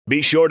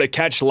Be sure to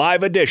catch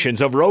live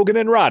editions of Rogan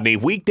and Rodney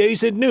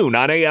weekdays at noon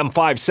on AM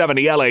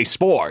 570 LA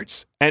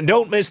Sports. And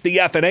don't miss the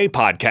F&A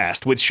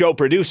podcast with show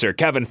producer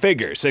Kevin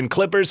Figures and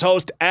Clippers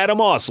host Adam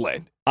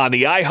Oslin on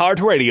the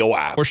iHeartRadio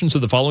app. Portions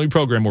of the following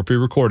program were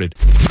pre-recorded.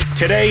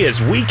 Today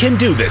is We Can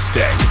Do This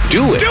Day.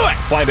 Do it. Do it.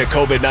 Find a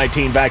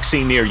COVID-19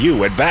 vaccine near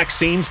you at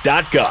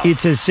vaccines.gov.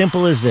 It's as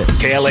simple as this.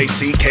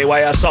 KLAC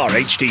KYSR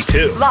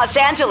HD2. Los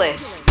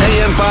Angeles.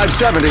 AM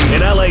 570.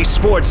 An LA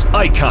sports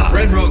icon.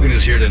 Fred Rogan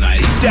is here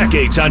tonight.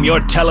 Decades on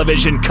your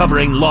television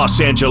covering Los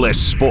Angeles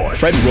sports.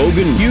 Fred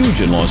Rogan, huge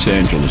in Los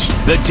Angeles.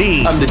 The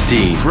Dean. I'm the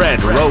Dean. Fred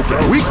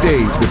Rogan.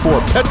 Weekdays before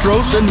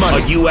Petros and A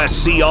Money.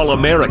 USC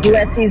All-American.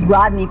 USC's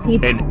Rodney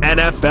Peete. An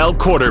NFL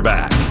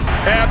quarterback.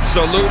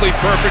 Absolutely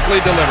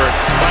perfectly delivered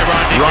by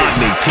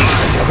Rodney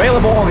Peete.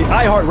 Available on the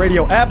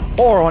iHeartRadio app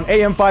or on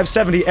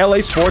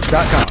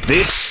AM570LAsports.com.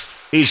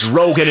 This is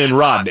Rogan and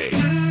Rodney.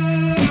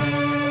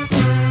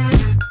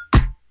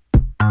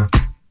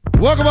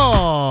 Welcome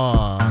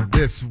on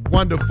this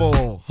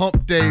wonderful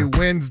Hump Day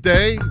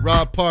Wednesday.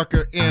 Rob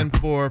Parker in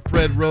for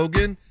Fred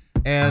Rogan.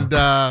 And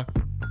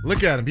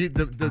look at him.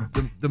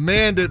 The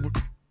man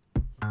that...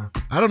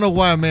 I don't know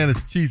why a man is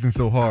cheesing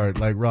so hard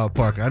like Rob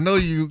Parker. I know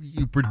you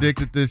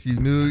predicted this. You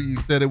knew. You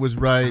said it was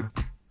right.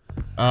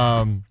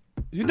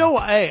 You know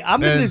what? Hey,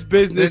 I'm in this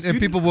business. And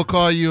people will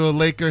call you a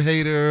Laker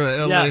hater,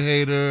 a LA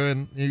hater,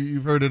 and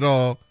you've heard it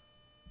all.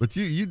 But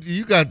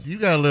you got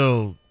a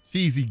little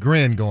cheesy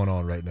grin going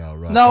on right now,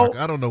 Rob Parker.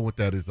 I don't know what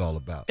that is all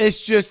about.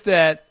 It's just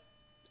that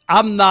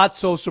I'm not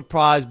so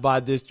surprised by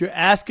this. You're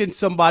asking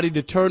somebody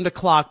to turn the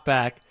clock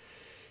back.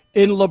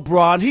 In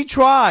LeBron, he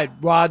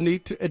tried, Rodney,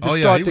 to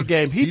start the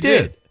game. He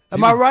did.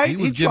 Am I right? He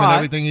was giving tried.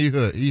 everything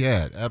he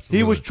had. Absolutely.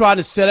 He was trying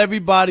to set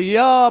everybody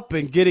up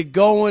and get it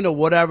going or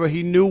whatever.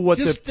 He knew what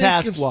the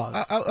task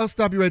was. I'll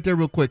stop you right there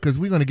real quick because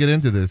we're going to get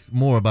into this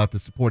more about the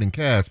supporting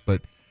cast.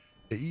 But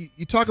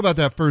you talk about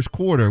that first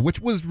quarter, which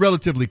was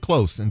relatively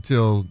close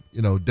until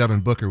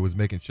Devin Booker was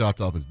making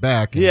shots off his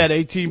back. He had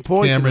 18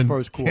 points in the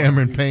first quarter.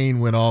 Cameron Payne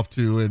went off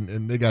too,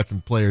 and they got some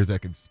players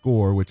that can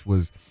score, which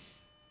was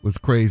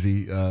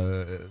crazy.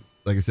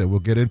 Like I said, we'll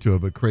get into it,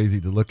 but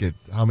crazy to look at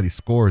how many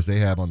scores they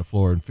have on the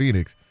floor in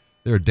Phoenix.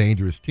 They're a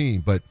dangerous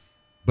team. But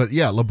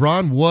yeah,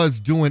 LeBron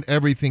was doing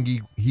everything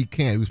he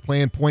can. He was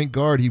playing point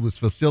guard. He was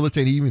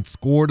facilitating. He even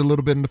scored a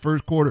little bit in the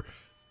first quarter.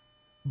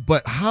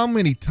 But how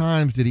many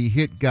times did he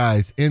hit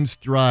guys in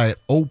stride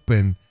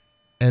open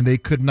and they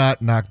could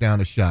not knock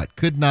down a shot,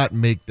 could not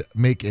make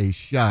a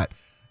shot?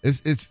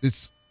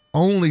 It's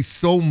only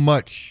so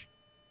much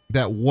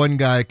that one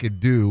guy could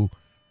do.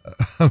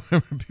 I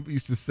remember people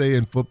used to say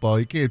in football,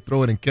 he can't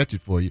throw it and catch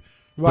it for you.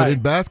 Right. But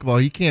in basketball,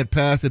 he can't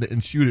pass it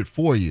and shoot it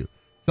for you.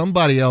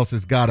 Somebody else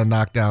has got to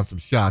knock down some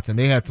shots. And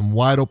they had some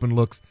wide open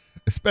looks,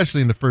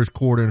 especially in the first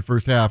quarter and the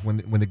first half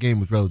when the game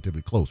was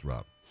relatively close,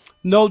 Rob.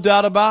 No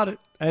doubt about it.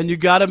 And you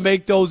got to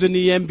make those in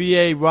the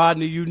NBA,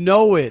 Rodney. You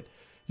know it.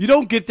 You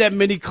don't get that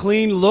many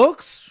clean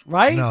looks,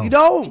 right? No. You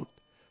don't.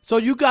 So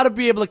you got to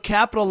be able to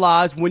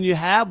capitalize when you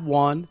have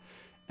one.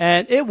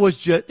 And it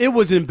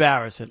was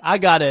embarrassing. I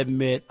got to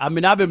admit. I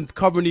mean, I've been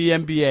covering the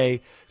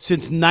NBA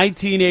since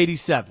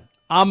 1987.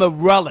 I'm a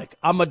relic.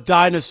 I'm a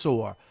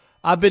dinosaur.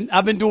 I've been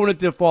doing it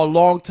there for a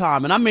long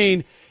time. And I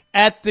mean,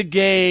 at the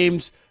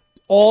games,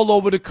 all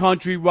over the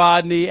country,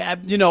 Rodney,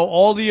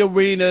 all the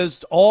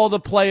arenas, all the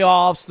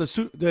playoffs,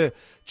 the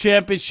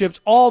championships,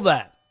 all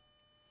that.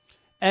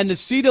 And to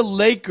see the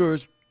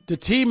Lakers, the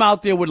team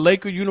out there with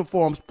Laker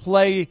uniforms,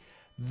 play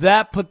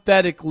that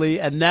pathetically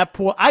and that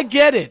poor, I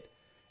get it.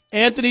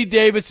 Anthony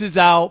Davis is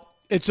out.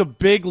 It's a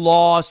big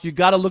loss. You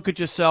got to look at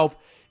yourself.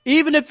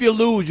 Even if you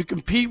lose, you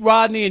compete,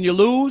 Rodney, and you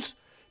lose,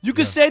 you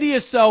can say to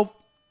yourself,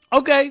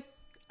 okay,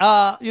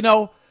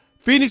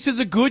 Phoenix is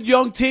a good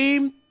young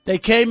team. They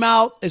came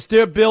out. It's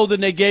their building.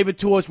 They gave it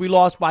to us. We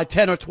lost by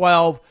 10 or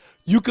 12.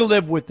 You can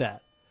live with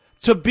that.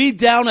 To be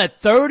down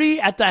at 30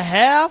 at the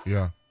half?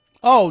 Yeah.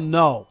 Oh,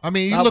 no. I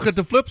mean, you look at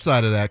the flip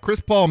side of that. Chris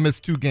Paul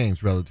missed 2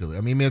 games relatively.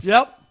 I mean,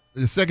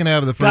 the second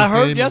half of the first got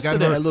hurt game.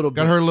 Yesterday a little bit.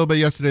 Got hurt a little bit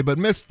yesterday, but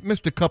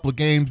missed a couple of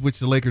games, which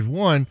the Lakers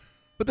won.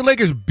 But the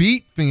Lakers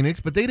beat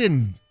Phoenix, but they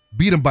didn't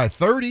beat them by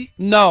 30.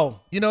 No.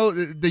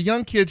 The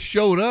young kids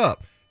showed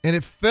up, and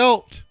it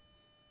felt,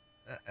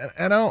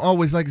 and I don't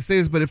always like to say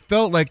this, but it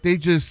felt like they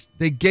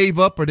gave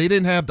up or they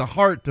didn't have the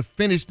heart to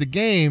finish the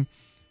game,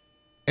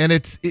 and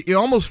it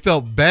almost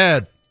felt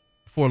bad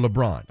for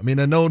LeBron. I mean,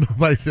 I know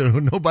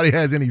nobody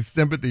has any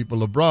sympathy for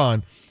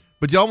LeBron,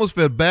 but you almost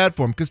felt bad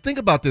for him. Because think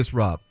about this,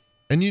 Rob.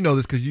 And you know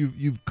this because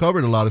you've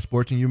covered a lot of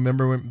sports, and you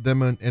remember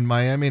them in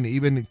Miami and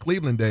even in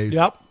Cleveland days.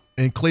 Yep.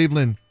 In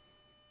Cleveland,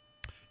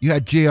 you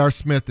had J.R.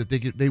 Smith that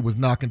they was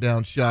knocking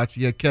down shots.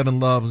 You had Kevin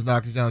Love was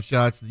knocking down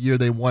shots the year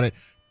they won it.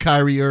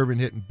 Kyrie Irving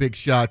hitting big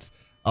shots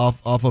off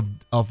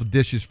of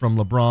dishes from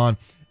LeBron.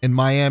 In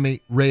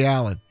Miami, Ray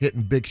Allen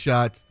hitting big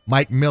shots.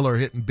 Mike Miller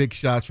hitting big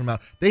shots from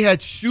out. They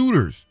had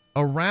shooters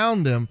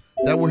around them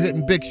that were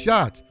hitting big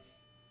shots.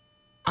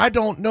 I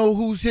don't know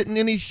who's hitting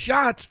any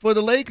shots for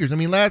the Lakers. I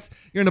mean, last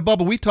year in the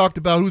bubble, we talked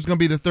about who's going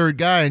to be the third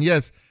guy, and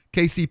yes,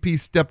 KCP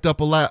stepped up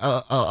a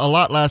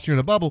lot last year in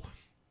the bubble.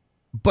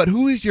 But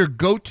who is your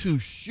go-to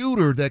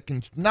shooter that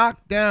can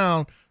knock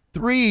down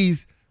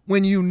threes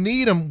when you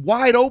need them,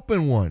 wide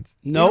open ones?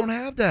 Nope. They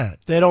don't have that.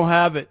 They don't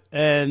have it.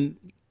 And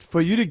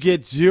for you to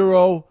get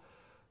 0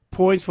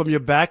 points from your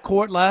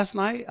backcourt last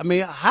night, I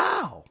mean,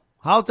 how?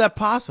 How's that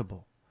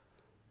possible?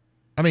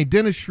 I mean,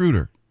 Dennis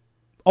Schroeder.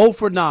 0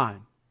 for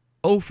 9.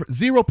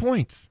 0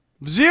 points.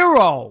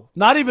 0.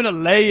 Not even a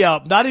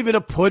layup. Not even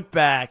a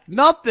putback.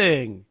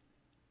 Nothing.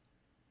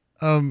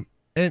 And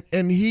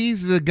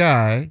he's the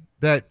guy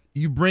that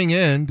you bring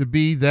in to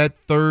be that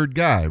third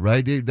guy,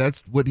 right?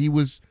 That's what he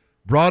was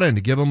brought in,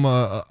 to give him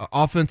a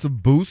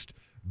offensive boost,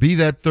 be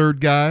that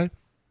third guy.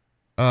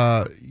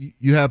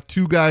 You have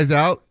 2 guys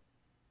out.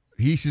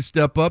 He should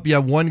step up. You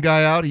have 1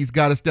 guy out. He's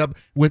got to step.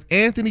 With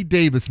Anthony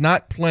Davis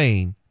not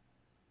playing,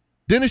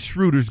 Dennis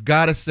Schroeder's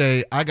got to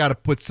say, I got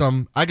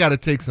to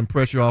take some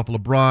pressure off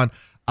LeBron.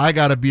 I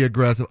got to be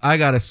aggressive. I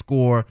got to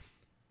score.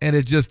 And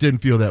it just didn't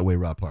feel that way,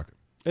 Rob Parker.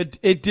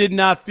 It did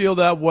not feel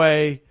that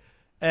way.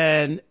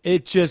 And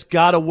it just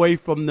got away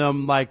from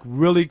them like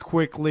really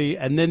quickly.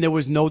 And then there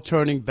was no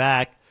turning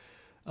back.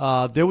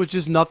 There was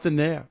just nothing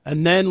there.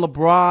 And then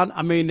LeBron,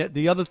 I mean,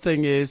 the other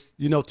thing is,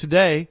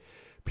 today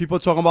people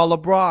are talking about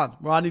LeBron.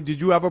 Rodney, did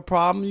you have a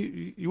problem?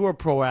 You were a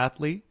pro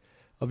athlete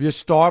of your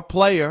star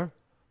player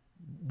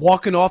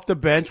walking off the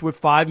bench with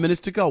 5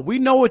 minutes to go. We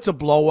know it's a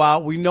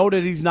blowout. We know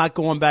that he's not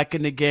going back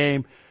in the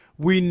game.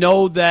 We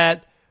know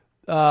that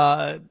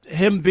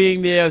him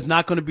being there is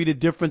not going to be the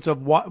difference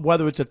of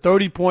whether it's a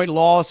 30-point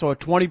loss or a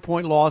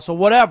 20-point loss or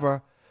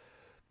whatever.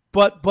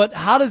 But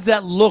how does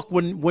that look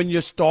when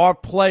your star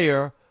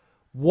player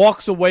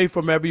walks away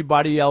from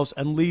everybody else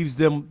and leaves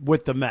them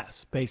with the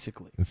mess,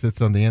 basically? And sits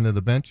on the end of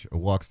the bench or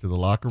walks to the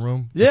locker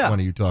room? Yeah. Which one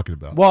are you talking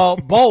about? Well,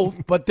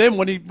 both. But then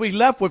when he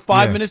left with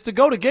 5 minutes to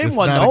go, the game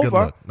wasn't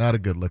over. Not a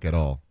good look at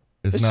all.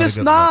 It's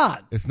just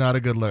not. It's not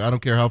a good look. I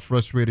don't care how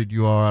frustrated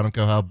you are. I don't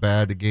care how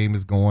bad the game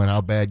is going,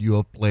 how bad you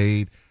have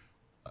played.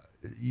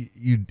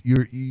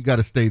 You got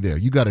to stay there.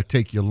 You got to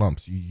take your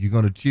lumps. You're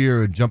going to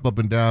cheer and jump up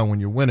and down when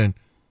you're winning,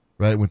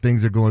 right? When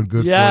things are going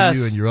good for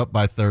you and you're up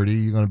by 30,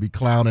 you're going to be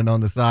clowning on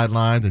the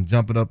sidelines and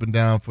jumping up and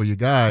down for your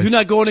guys. You're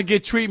not going to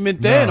get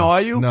treatment then, are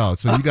you? No.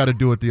 So you got to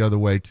do it the other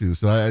way too.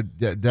 So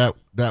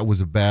that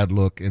was a bad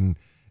look, and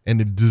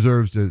it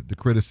deserves the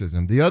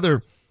criticism. The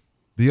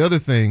other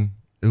thing.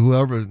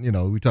 Whoever,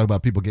 we talk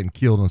about people getting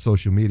killed on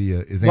social media,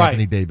 is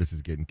Anthony Davis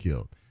is getting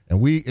killed.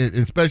 And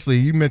especially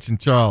you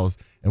mentioned Charles,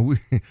 and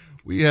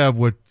we have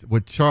what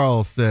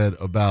Charles said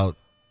about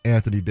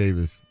Anthony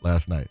Davis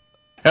last night.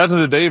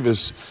 Anthony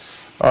Davis,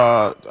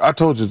 I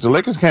told you, the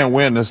Lakers can't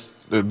win this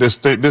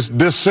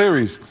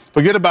series.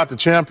 Forget about the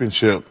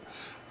championship.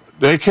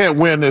 They can't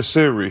win this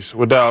series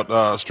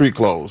without street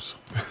clothes.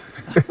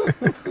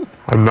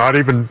 I'm not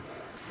even...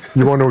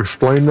 You want to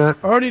explain that?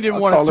 Ernie didn't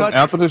want to touch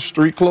Anthony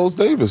Street Clothes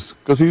Davis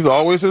because he's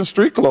always in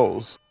street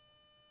clothes.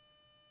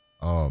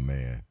 Oh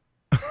man,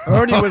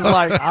 Ernie was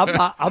like,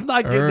 "I'm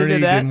not getting Ernie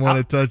into that." Didn't want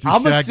to touch it.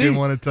 Shaq didn't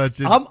want to touch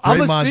it.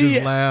 Draymond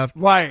just laughed.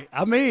 Right.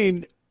 I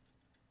mean,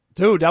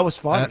 dude, that was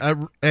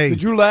funny. Hey,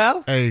 did you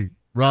laugh? Hey,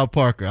 Rob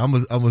Parker, I'm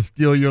gonna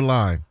steal your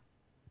line.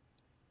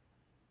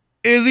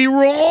 Is he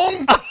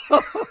wrong?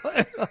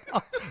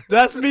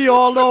 That's me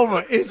all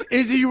over. Is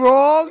he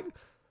wrong,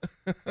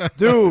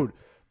 dude?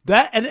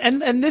 That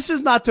and this is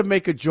not to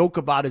make a joke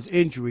about his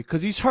injury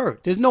because he's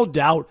hurt. There's no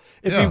doubt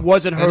if he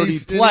wasn't hurt,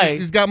 he'd play.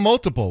 He's got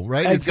multiple,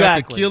 right? Exactly. He's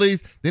got the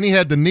Achilles. Then he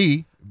had the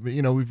knee.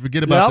 We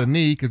forget about the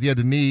knee because he had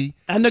the knee.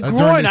 And the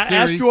groin. I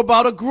asked you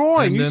about a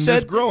groin. And you then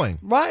said groin.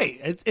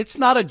 Right. It's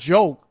not a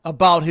joke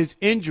about his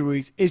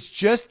injuries. It's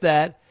just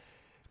that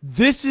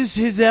this is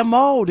his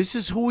MO. This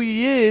is who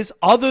he is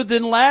other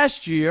than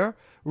last year,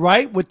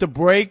 right? With the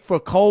break for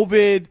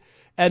COVID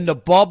and the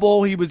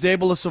bubble, he was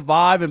able to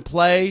survive and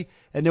play.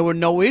 And there were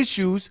no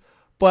issues,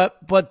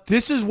 but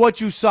this is what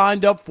you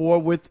signed up for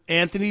with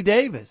Anthony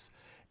Davis.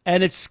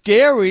 And it's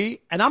scary.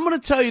 And I'm going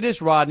to tell you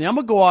this, Rodney. I'm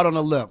going to go out on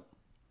a limb.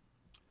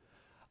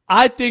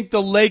 I think the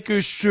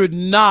Lakers should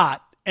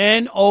not,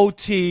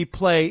 NOT,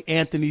 play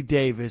Anthony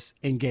Davis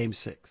in Game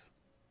 6.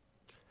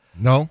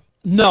 No?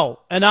 No.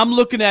 And I'm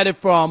looking at it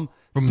from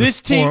this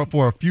team.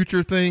 For a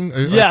future thing?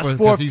 Yes,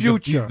 for a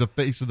future. He's the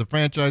face of the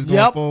franchise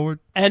going forward?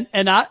 And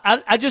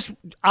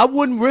I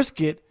wouldn't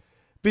risk it.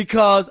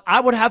 Because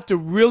I would have to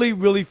really,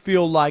 really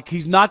feel like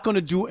he's not going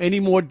to do any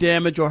more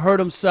damage or hurt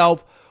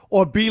himself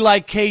or be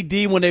like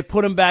KD when they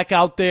put him back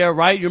out there,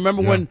 right? You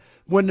remember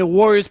when the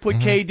Warriors put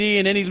KD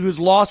and then he was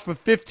lost for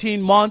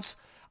 15 months?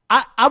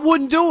 I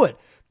wouldn't do it.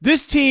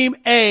 This team,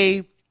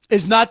 A,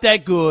 is not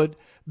that good.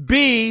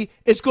 B,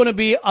 it's going to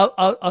be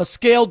a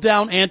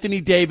scaled-down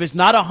Anthony Davis,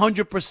 not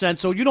 100%,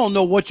 so you don't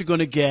know what you're going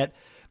to get.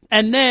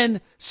 And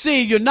then,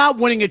 C, you're not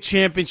winning a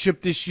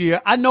championship this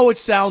year. I know it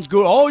sounds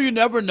good. Oh, you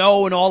never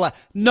know and all that.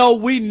 No,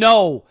 we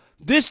know.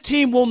 This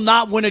team will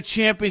not win a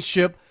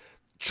championship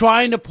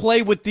trying to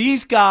play with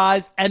these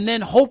guys and then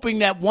hoping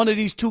that one of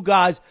these two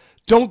guys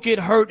don't get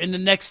hurt in the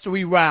next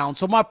 3 rounds.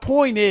 So my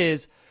point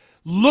is,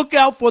 look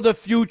out for the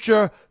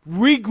future,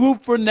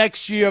 regroup for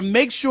next year,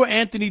 make sure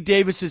Anthony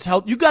Davis is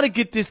healthy. You got to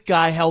get this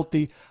guy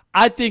healthy.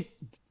 I think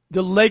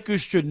the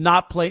Lakers should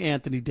not play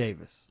Anthony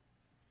Davis.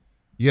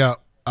 Yeah,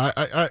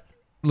 I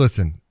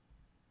listen.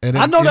 And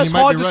I know that's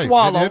hard to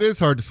swallow. It is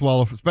hard to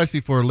swallow,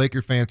 especially for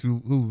Laker fans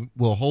who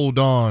will hold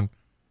on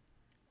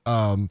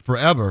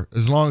forever.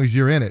 As long as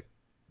you're in it,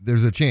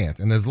 there's a chance.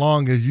 And as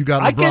long as you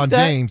got LeBron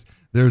James,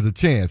 there's a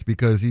chance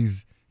because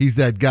he's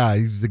that guy.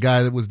 He's the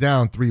guy that was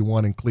down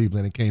 3-1 in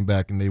Cleveland and came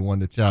back and they won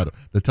the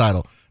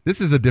title. This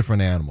is a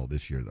different animal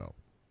this year, though.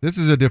 This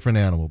is a different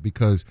animal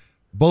because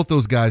both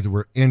those guys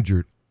were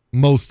injured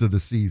most of the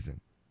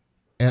season.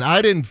 And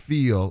I didn't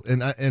feel,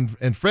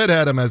 and Fred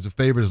had them as a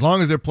favorite as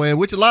long as they're playing,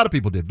 which a lot of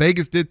people did.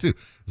 Vegas did too.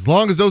 As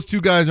long as those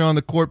two guys are on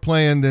the court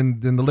playing,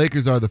 then the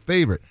Lakers are the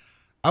favorite.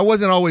 I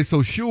wasn't always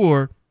so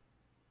sure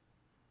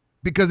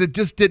because it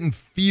just didn't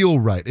feel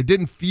right. It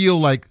didn't feel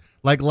like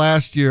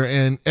last year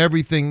and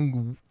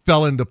everything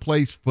fell into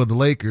place for the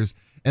Lakers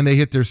and they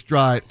hit their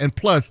stride. And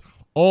plus,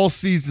 all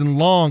season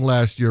long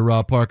last year,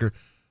 Rob Parker,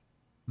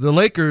 the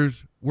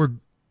Lakers were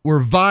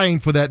vying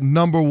for that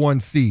number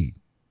 1 seed.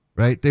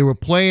 Right? They were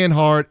playing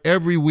hard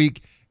every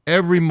week,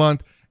 every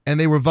month, and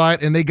they were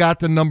and they got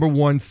the number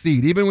 1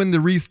 seed. Even when the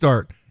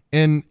restart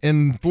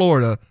in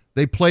Florida,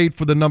 they played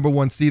for the number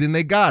 1 seed and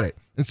they got it.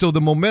 And so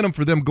the momentum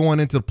for them going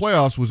into the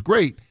playoffs was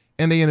great,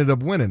 and they ended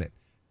up winning it.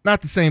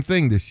 Not the same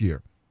thing this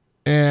year.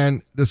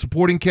 And the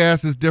supporting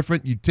cast is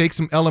different. You take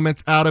some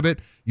elements out of it.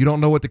 You don't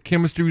know what the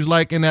chemistry is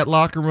like in that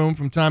locker room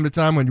from time to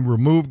time when you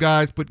remove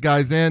guys, put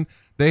guys in.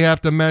 They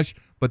have to mesh.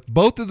 But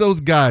both of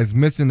those guys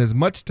missing as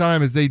much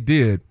time as they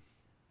did,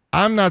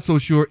 I'm not so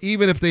sure,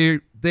 even if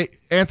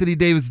Anthony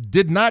Davis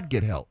did not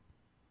get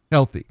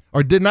healthy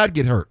or did not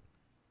get hurt,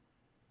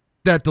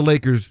 that the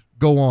Lakers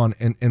go on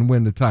and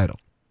win the title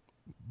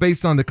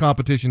based on the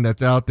competition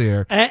that's out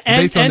there and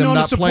based on them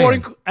not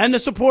playing. And the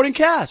supporting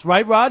cast,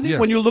 right, Rodney? Yeah.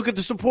 When you look at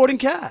the supporting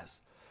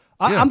cast.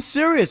 I'm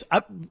serious.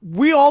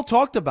 We all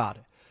talked about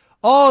it.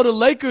 Oh, the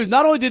Lakers,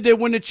 not only did they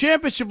win the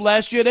championship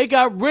last year, they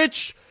got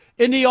rich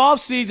in the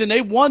offseason.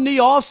 They won the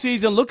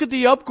offseason. Look at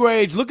the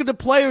upgrades. Look at the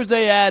players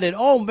they added.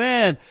 Oh,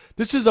 man,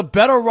 this is a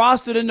better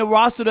roster than the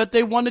roster that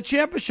they won the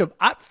championship.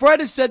 Fred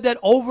has said that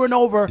over and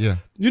over. Yeah.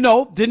 You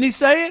know, didn't he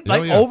say it?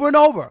 Over and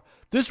over.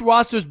 This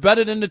roster is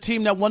better than the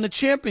team that won the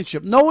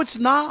championship. No, it's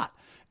not.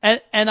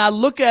 And I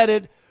look at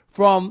it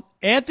from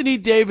Anthony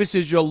Davis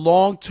is your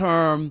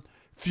long-term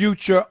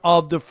future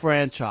of the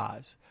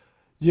franchise.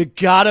 You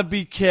got to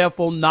be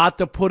careful not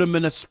to put him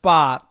in a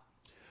spot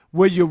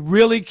where you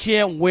really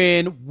can't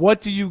win. What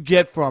do you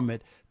get from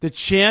it? The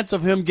chance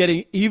of him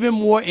getting even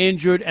more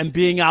injured and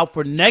being out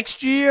for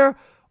next year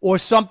or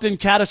something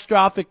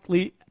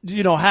catastrophically,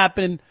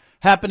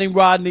 happening,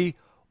 Rodney?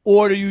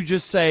 Or do you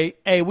just say,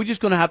 hey, we're just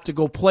going to have to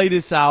go play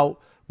this out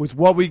with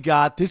what we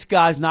got. This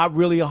guy's not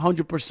really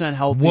 100%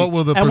 healthy. What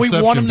will the perception be? And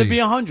we want him to be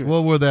 100.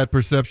 What will that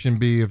perception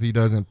be if he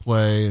doesn't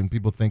play and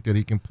people think that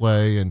he can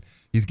play and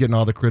he's getting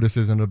all the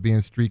criticism of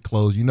being street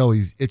clothes? You know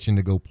he's itching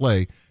to go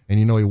play. And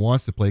you know he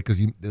wants to play because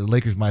the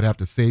Lakers might have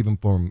to save him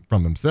from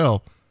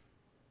himself.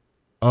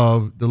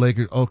 The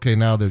Lakers, okay,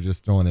 now they're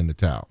just throwing in the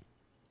towel.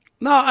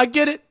 No, I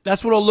get it.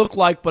 That's what it'll look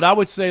like. But I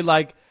would say,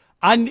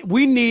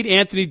 we need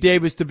Anthony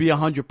Davis to be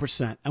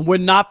 100%. And we're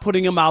not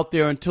putting him out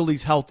there until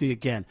he's healthy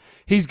again.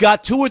 He's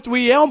got 2 or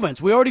 3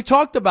 ailments. We already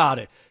talked about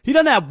it. He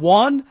doesn't have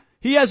one.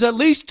 He has at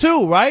least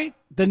 2, right?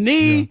 The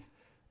knee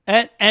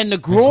and the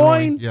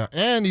groin. Yeah,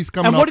 and he's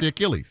coming off the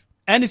Achilles.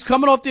 And he's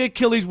coming off the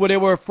Achilles where they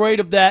were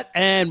afraid of that.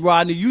 And,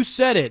 Rodney, you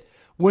said it.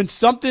 When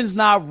something's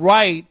not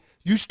right,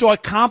 you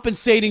start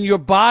compensating your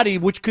body,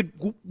 which could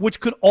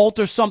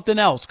alter something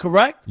else,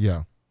 correct?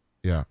 Yeah,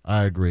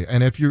 I agree.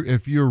 And if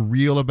you're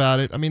real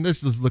about it, I mean,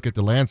 let's just look at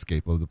the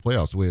landscape of the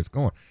playoffs, the way it's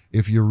going.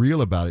 If you're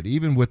real about it,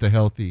 even with a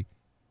healthy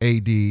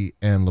AD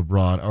and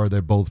LeBron, or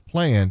they're both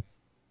playing,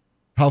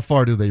 how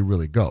far do they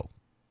really go,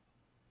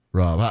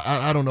 Rob?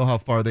 I don't know how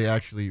far they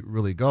actually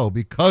really go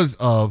because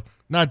of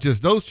not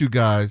just those two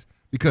guys,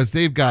 because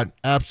they've got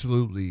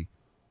absolutely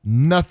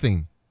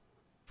nothing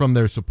from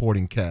their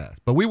supporting cast.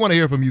 But we want to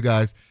hear from you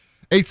guys.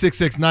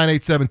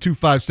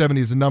 866-987-2570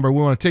 is the number.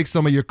 We want to take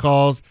some of your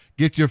calls,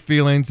 get your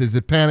feelings. Is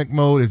it panic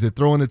mode? Is it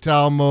throwing the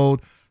towel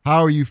mode?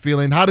 How are you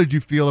feeling? How did you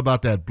feel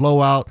about that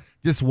blowout?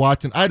 Just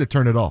watching. I had to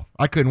turn it off.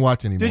 I couldn't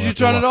watch anymore. Did you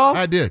turn it off?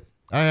 I did.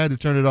 I had to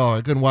turn it off.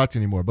 I couldn't watch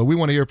anymore. But we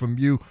want to hear from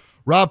you.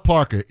 Rob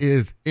Parker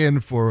is in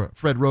for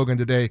Fred Rogan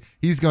today.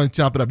 He's going to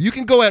chop it up. You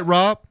can go at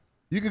Rob.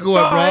 You can go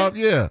at Rob.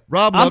 Yeah.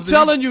 Rob loves it.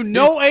 I'm telling you,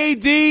 no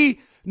AD,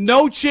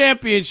 no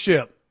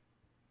championship.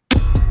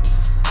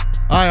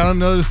 All right, on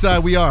the other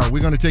side, we're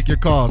going to take your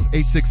calls.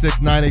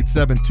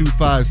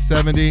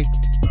 866-987-2570.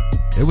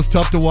 It was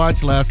tough to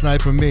watch last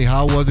night for me.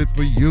 How was it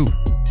for you?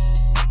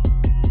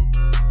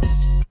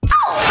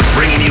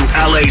 Bringing you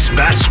LA's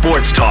best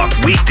sports talk,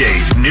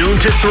 weekdays, noon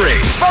to 3.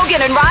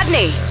 Rogan and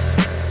Rodney.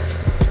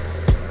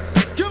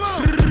 Come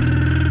on.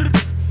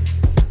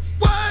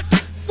 What?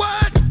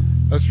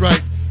 That's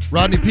right.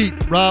 Rodney Pete,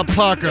 Rob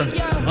Parker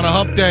on a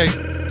hump day.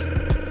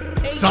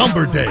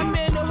 Somber day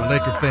for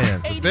Laker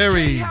fans. A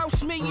very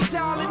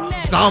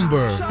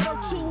somber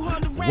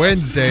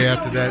Wednesday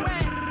after that.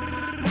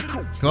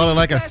 Call it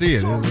like I see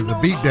it. It was a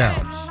beatdown.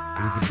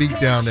 It was a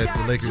beatdown that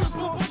the Lakers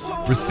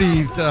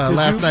received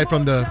last night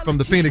from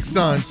the Phoenix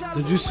Suns.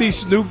 Did you see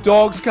Snoop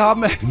Dogg's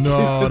comment?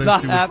 No,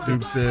 that's not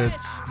Snoop said.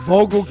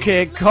 Vogel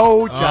can't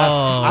coach.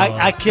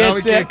 I can't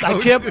say.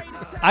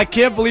 I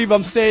can't believe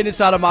I'm saying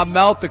this out of my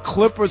mouth. The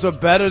Clippers are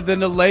better than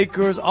the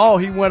Lakers. Oh,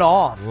 he went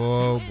off.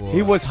 Whoa, boy.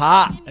 He was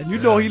hot, and you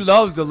know he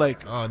loves the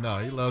Lakers. Oh no,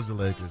 he loves the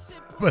Lakers.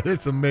 But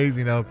it's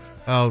amazing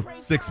how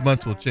 6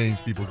 months will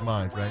change people's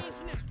minds, right?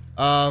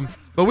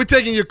 But we're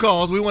taking your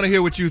calls. We want to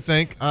hear what you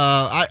think.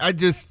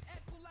 This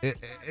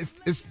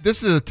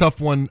is a tough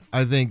one.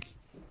 I think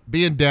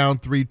being down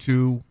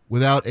 3-2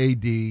 without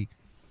AD.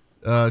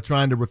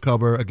 Trying to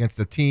recover against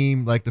a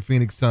team like the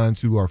Phoenix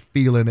Suns who are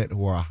feeling it,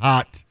 who are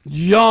hot.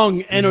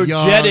 Young,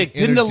 energetic.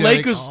 Didn't the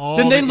Lakers,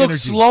 didn't they look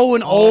slow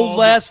and old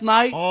last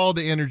night? All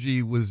the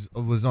energy was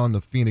on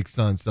the Phoenix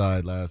Suns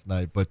side last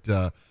night. But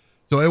so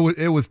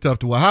it was tough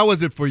to watch. How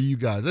was it for you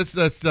guys?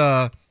 Let's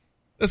go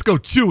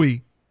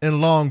Chewy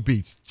in Long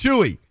Beach.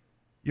 Chewy,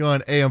 you're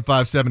on AM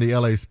 570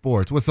 LA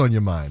Sports. What's on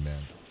your mind,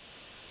 man?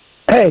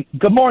 Hey,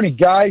 good morning,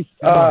 guys.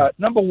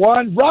 Number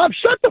one, Rob,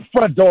 shut the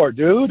front door,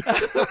 dude.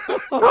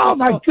 Oh,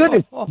 my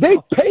goodness. They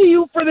pay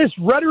you for this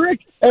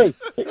rhetoric? Hey,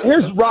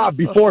 here's Rob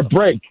before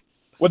break.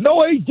 With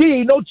no AD,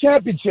 no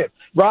championship.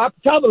 Rob,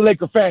 tell the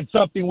Laker fans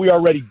something we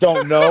already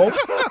don't know.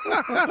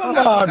 Come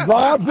on,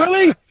 Rob,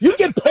 really? You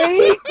get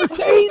paid for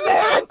saying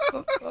that?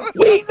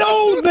 We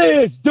know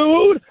this,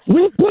 dude.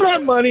 We put our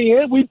money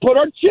in. We put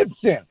our chips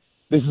in.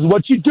 This is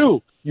what you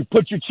do. You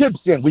put your chips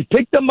in. We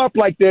picked them up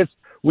like this.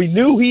 We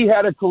knew he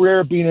had a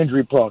career being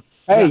injury prone.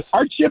 Hey, yes.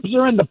 Our chips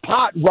are in the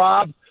pot,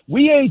 Rob.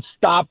 We ain't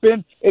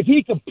stopping. If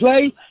he can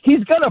play,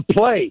 he's going to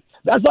play.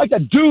 That's like a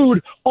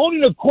dude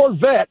owning a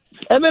Corvette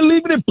and then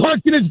leaving it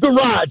parked in his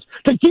garage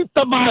to keep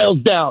the miles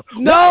down.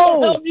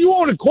 No. You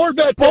own a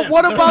Corvette. But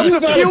what about the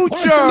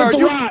future?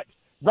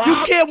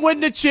 You can't win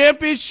the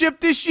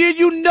championship this year.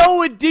 You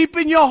know it deep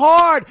in your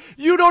heart.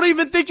 You don't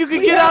even think you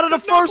can get out of the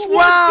first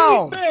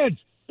round. Defense.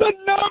 The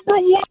number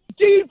one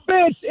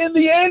defense in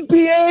the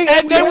NBA.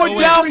 And they were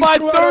down by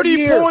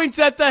 30 points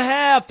at the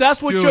half.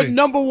 That's what your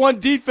number one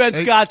defense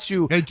got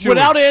you.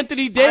 Without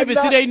Anthony Davis,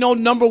 it ain't no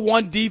number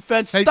one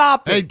defense.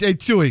 Stop it. Hey,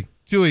 Chewy.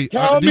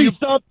 Tell me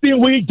something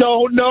we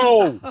don't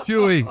know.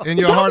 Chewy, in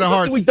your heart of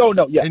hearts. We don't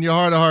know yet. In your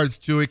heart of hearts,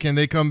 Chewy, can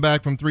they come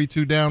back from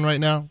 3-2 down right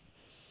now?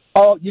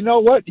 Oh, you know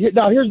what?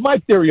 Now, here's my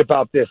theory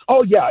about this.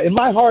 Oh, yeah, in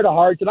my heart of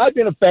hearts, and I've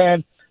been a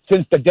fan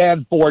since the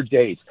Dan Ford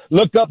days.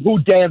 Look up who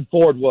Dan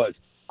Ford was.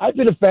 I've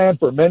been a fan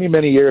for many,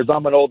 many years.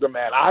 I'm an older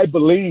man. I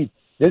believe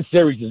this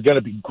series is going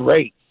to be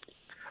great.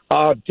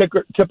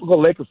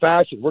 Typical Laker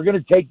fashion. We're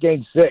going to take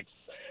Game 6.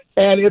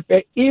 And if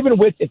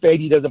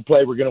AD doesn't play,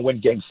 we're going to win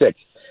Game 6.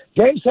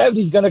 Game 7,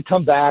 he's going to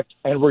come back,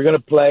 and we're going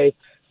to play.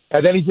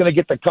 And then he's going to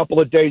get a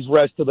couple of days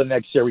rest till the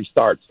next series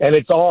starts. And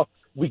it's all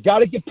 – we got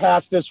to get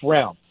past this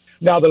round.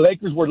 Now, the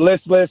Lakers were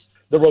listless.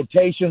 The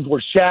rotations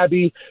were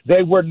shabby.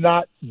 They were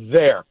not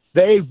there.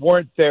 They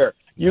weren't there.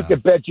 You can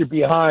bet you're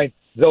behind.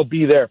 They'll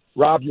be there.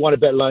 Rob, you want to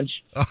bet lunch?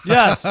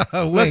 Yes.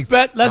 Let's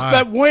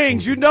bet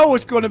wings. You know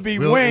it's going to be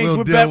wings.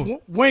 We'll bet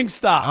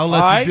Wingstop. I'll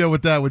let you deal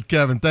with that with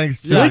Kevin. Thanks,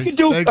 Jay.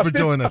 Thanks for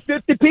joining us. A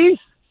 50-piece?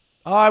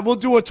 All right, we'll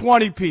do a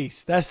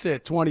 20-piece. That's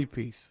it,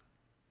 20-piece.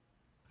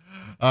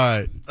 All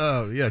right.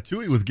 Oh, yeah,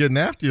 Chewy was getting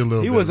after you a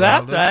little bit. He was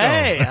after.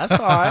 Hey, that's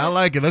all right. I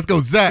like it. Let's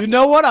go, Zach. You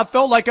know what? I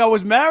felt like I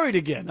was married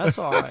again. That's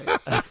all right.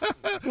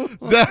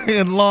 Zach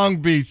in Long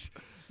Beach.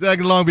 Zach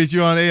in Long Beach,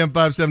 you're on AM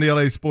 570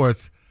 LA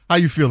Sports. How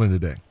you feeling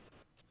today?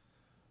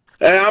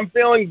 Hey, I'm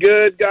feeling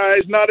good,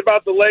 guys. Not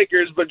about the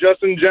Lakers, but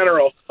just in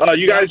general.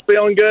 You guys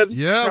feeling good?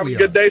 Yeah, having a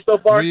good day so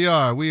far?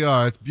 We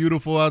are. It's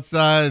beautiful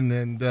outside,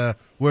 and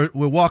we're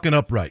walking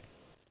upright.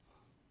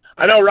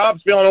 I know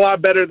Rob's feeling a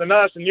lot better than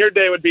us, and your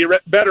day would be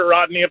better,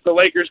 Rodney, if the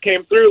Lakers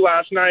came through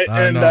last night.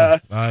 I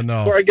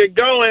know. Before I get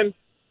going,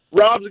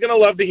 Rob's going to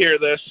love to hear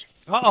this.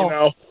 Uh-oh. You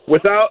know,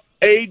 without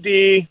AD,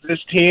 this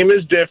team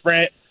is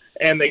different,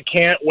 and they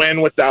can't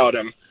win without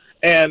him.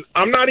 And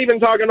I'm not even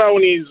talking about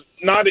when he's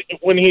not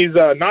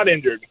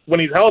injured, when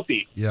he's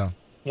healthy. Yeah.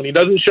 When he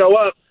doesn't show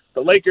up,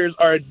 the Lakers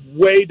are a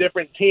way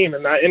different team,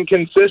 and that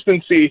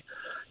inconsistency,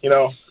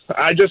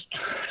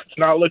 it's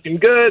not looking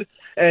good.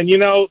 And,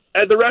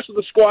 the rest of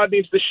the squad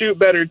needs to shoot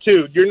better,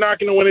 too. You're not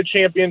going to win a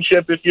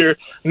championship if you're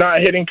not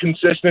hitting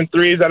consistent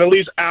threes at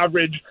least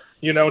average,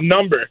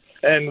 number.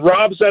 And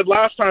Rob said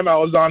last time I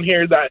was on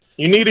here that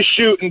you need to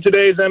shoot in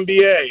today's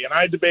NBA, and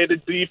I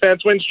debated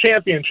defense wins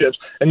championships.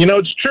 And,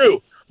 it's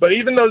true. But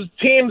even those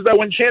teams that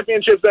win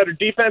championships that are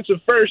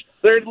defensive first,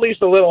 they're at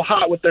least a little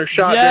hot with their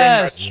shot during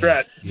that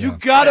stretch. Yeah. You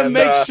got to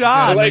make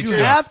shots. You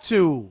have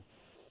to.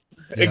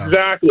 Yeah.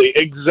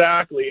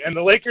 Exactly. And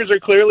the Lakers are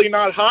clearly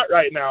not hot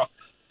right now.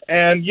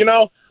 And,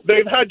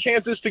 they've had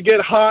chances to get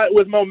hot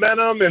with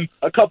momentum, and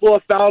a couple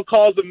of foul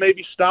calls have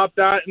maybe stopped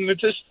that. And it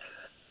just,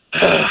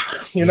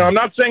 I'm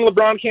not saying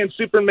LeBron can't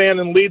Superman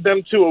and lead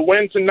them to a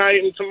win tonight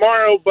and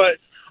tomorrow, but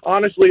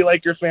honestly,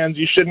 Laker fans,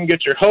 you shouldn't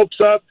get your hopes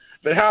up.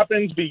 If it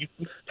happens, be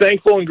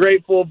thankful and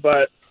grateful,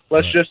 but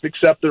let's just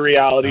accept the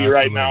reality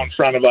right now in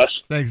front of us.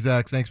 Thanks,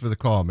 Zach. Thanks for the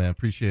call, man.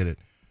 Appreciate it.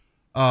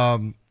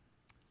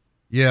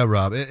 Yeah,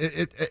 Rob.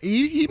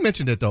 He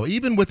mentioned it, though.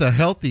 Even with a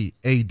healthy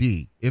AD,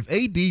 if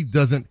AD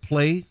doesn't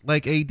play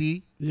like AD,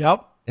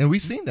 yep. And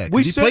we've seen that.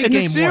 We saw in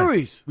the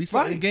series. We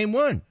saw in game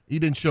 1. He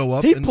didn't show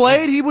up. He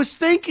played. He was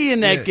stinky in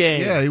that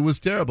game. Yeah, it was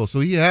terrible. So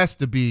he has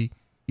to be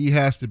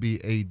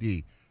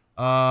AD.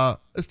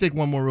 Let's take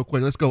one more real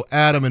quick. Let's go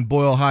Adam in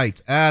Boyle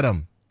Heights.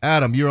 Adam,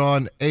 you're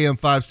on AM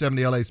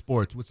 570 LA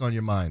Sports. What's on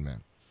your mind,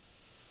 man?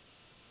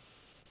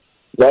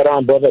 Right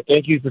on, brother.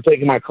 Thank you for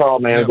taking my call,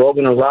 man. Yeah.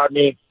 Rogan and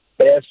Rodney,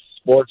 best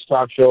sports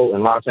talk show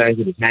in Los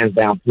Angeles, hands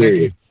down,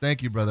 period.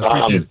 Thank you, brother.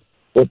 Appreciate it.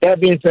 With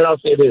that being said, I'll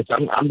say this.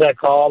 I'm that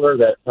caller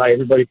that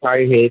everybody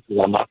probably hates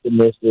because I'm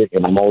optimistic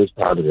and I'm always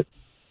positive.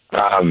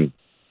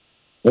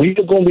 We're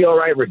going to be all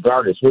right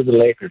regardless. We're the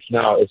Lakers.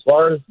 Now, as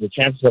far as the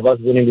chances of us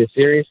winning this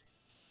series,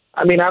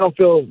 I mean, I don't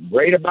feel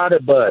great about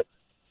it, but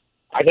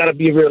I got to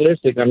be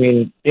realistic. I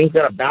mean, things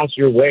got to bounce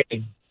your way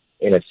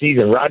in a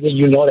season. Rodney,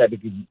 you know that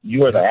because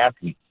you are the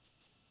athlete.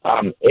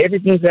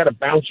 Everything's got to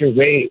bounce your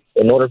way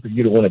in order for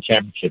you to win a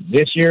championship.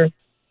 This year,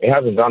 it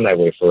hasn't gone that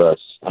way for us.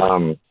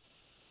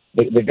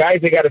 The guys,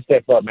 they got to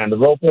step up, man. The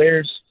role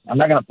players, I'm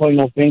not going to point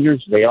no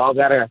fingers. They all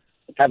got to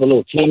have a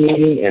little team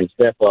meeting and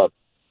step up.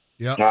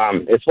 Yep.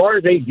 As far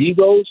as AD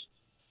goes,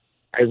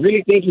 I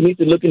really think he needs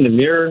to look in the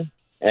mirror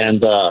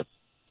and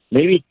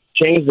maybe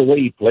change the way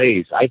he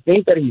plays. I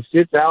think that he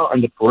sits out on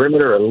the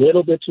perimeter a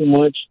little bit too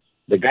much.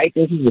 The guy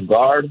thinks he's a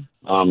guard.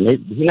 He's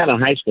not in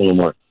high school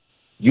anymore.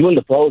 You in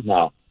the pros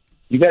now.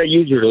 You got to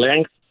use your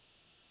length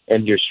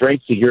and your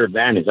strength to your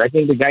advantage. I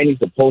think the guy needs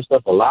to post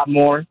up a lot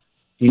more.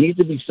 He needs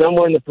to be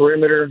somewhere in the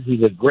perimeter.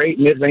 He's a great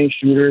mid-range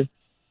shooter.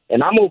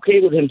 And I'm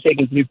okay with him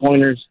taking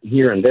three-pointers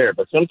here and there.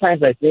 But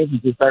sometimes I think he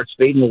just starts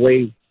fading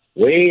away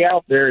way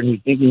out there, and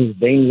he's thinking he's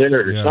Dame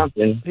Lillard or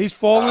something. He's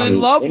falling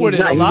in love with it.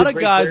 A lot of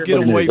guys get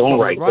away from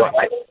it.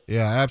 Right.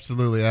 Yeah,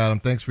 absolutely, Adam.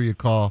 Thanks for your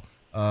call.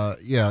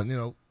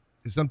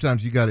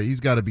 Sometimes he's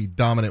got to be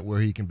dominant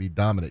where he can be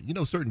dominant. You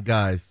know, certain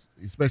guys,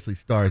 especially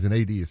stars, and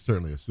AD is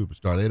certainly a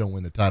superstar. They don't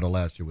win the title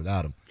last year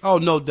without him. Oh,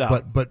 no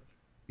doubt. But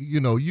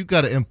you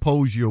got to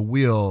impose your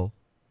will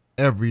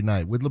every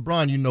night. With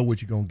LeBron, you know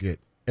what you're going to get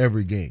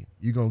every game.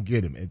 You're going to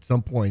get him. At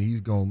some point, he's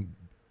going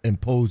to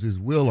impose his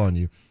will on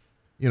you.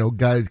 You know,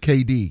 guys,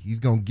 KD, he's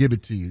going to give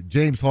it to you.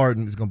 James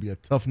Harden is going to be a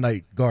tough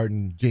night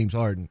guarding James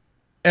Harden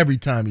every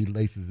time he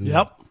laces it.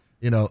 Yep.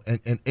 You know,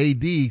 and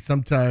AD,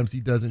 sometimes he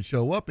doesn't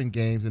show up in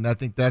games, and I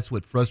think that's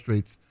what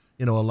frustrates,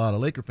 a lot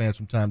of Laker fans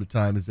from time to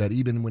time is that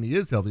even when he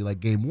is healthy, like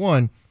game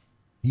 1,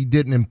 he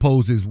didn't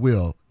impose his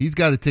will. He's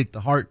got to take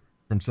the heart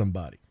from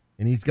somebody,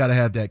 and he's got to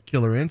have that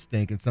killer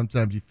instinct, and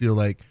sometimes you feel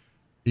like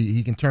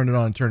he can turn it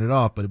on and turn it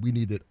off, but we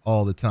need it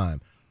all the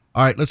time.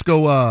 All right, let's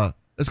go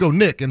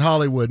Nick in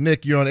Hollywood.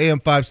 Nick, you're on AM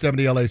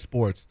 570 LA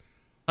Sports.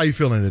 How you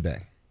feeling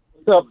today?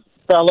 What's up,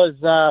 fellas?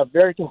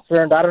 Very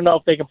concerned. I don't know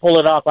if they can pull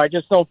it off. I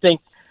just don't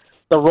think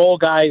the role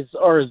guys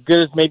are as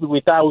good as maybe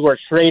we thought we were.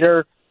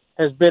 Schrader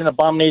has been an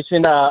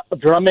abomination.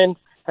 Drummond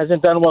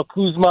hasn't done well.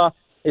 Kuzma,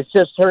 it's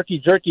just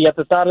herky-jerky. At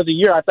the start of the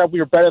year, I thought we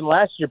were better than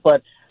last year,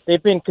 but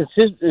they've been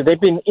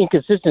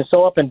inconsistent,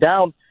 so up and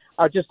down.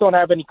 I just don't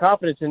have any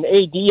confidence in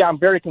AD. I'm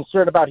very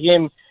concerned about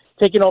him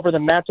taking over the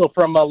mantle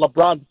from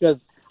LeBron because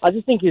I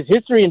just think his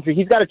history injury,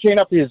 he's got to train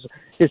up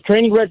his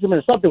training regimen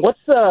or something. What's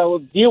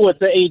the deal with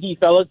the AD,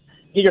 fellas?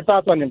 Get your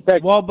thoughts on him.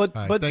 Thanks. Well, but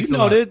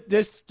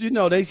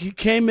he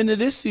came into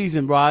this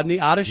season, Rodney,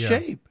 out of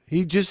shape.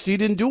 He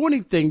didn't do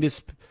anything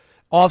this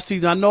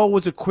offseason. I know it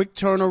was a quick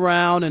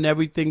turnaround and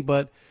everything,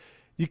 but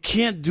you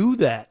can't do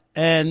that.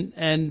 And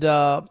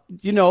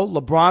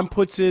LeBron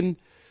puts in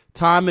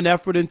time and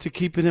effort into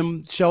keeping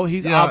him show.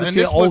 He's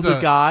obviously an older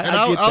guy. And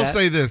I'll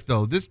say this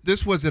though,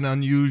 this was an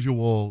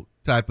unusual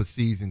type of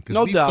season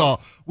because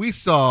we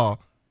saw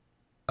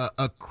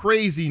a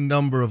crazy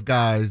number of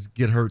guys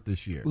get hurt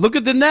this year. Look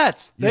at the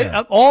Nets.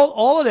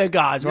 All of their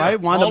guys, right,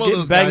 wound up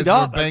getting banged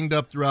up. Were banged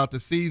up throughout the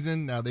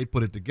season. Now they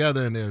put it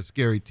together and they're a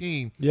scary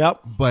team.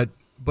 Yep. But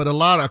a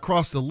lot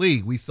across the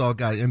league, we saw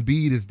guys.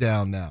 Embiid is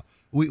down now.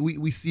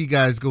 We see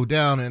guys go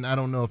down, and I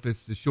don't know if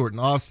it's the shortened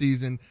off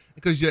season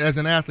because as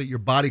an athlete, your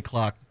body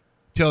clock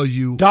tells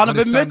you.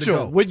 Donovan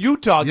Mitchell with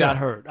Utah got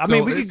hurt. I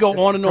mean, we could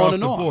go on and on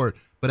and on. Board,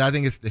 but I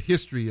think it's the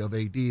history of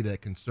AD that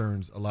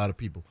concerns a lot of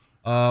people.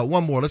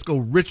 One more. Let's go,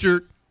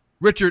 Richard.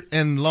 Richard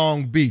in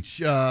Long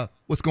Beach.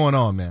 What's going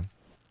on, man?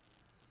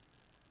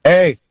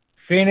 Hey,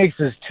 Phoenix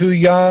is too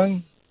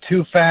young,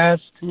 too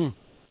fast.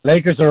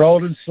 Lakers are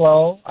old and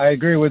slow. I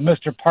agree with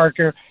Mr.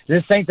 Parker.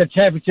 This ain't the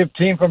championship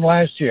team from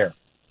last year.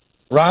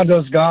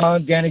 Rondo's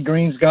gone. Danny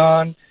Green's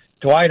gone.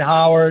 Dwight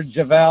Howard,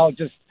 JaVale,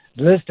 just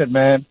listed,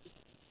 man.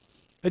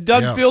 It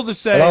doesn't feel the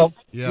same. Hello?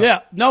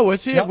 Yeah. No,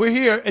 it's here. Yep. We're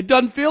here. It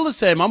doesn't feel the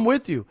same. I'm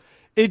with you.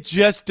 It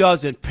just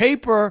doesn't.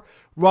 Paper,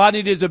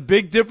 Rodney, there's a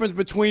big difference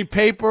between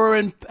paper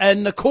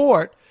and the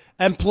court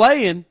and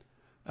playing,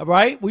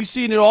 right? We've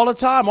seen it all the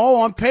time.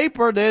 Oh, on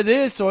paper, they're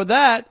this or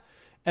that.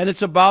 And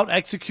it's about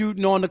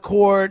executing on the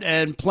court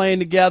and playing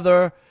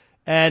together.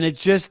 And it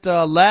just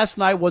last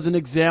night was an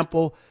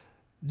example.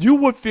 you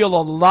would feel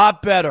a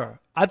lot better.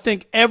 I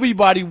think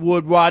everybody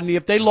would, Rodney,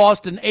 if they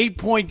lost an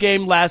 8-point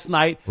game last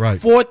night,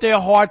 fought their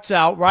hearts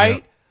out, right?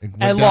 Yep. And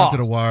down lost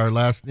to the wire.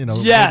 Maybe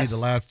the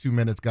last 2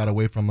 minutes got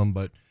away from them,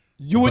 but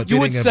you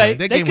would say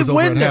that they game could was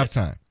over win at this.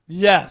 halftime.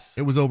 Yes,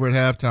 it was over at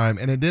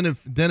halftime, and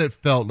then it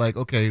felt like,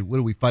 okay, what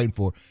are we fighting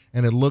for?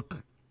 And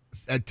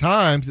at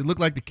times it looked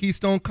like the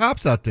Keystone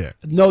Cops out there.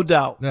 No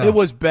doubt, it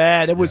was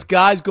bad. It was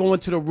guys going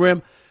to the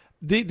rim.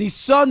 The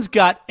Suns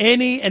got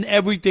any and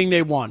everything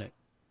they wanted.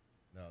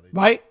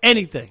 Right?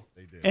 Anything.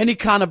 They did. Any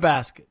kind of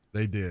basket.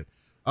 They did.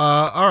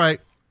 All right.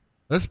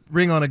 Let's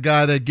bring on a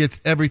guy that gets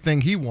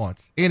everything he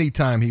wants,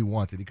 anytime he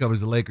wants it. He covers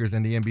the Lakers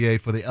and the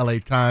NBA for the LA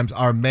Times.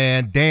 Our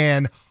man,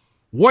 Dan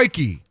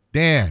Woike.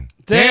 Dan.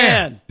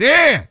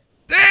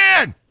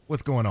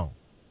 What's going on?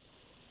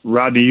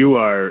 Rodney, you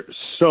are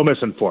so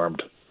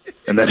misinformed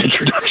in that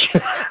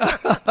introduction.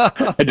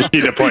 I just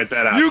need to point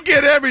that out. You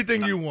get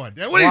everything you want.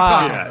 Dan, what are you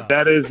talking about?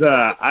 That is,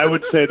 I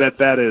would say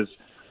that is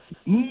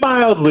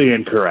mildly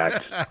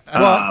incorrect.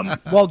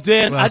 Well,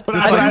 Dan, just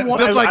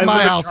like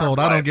my household,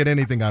 I don't get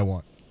anything I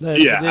want.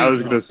 I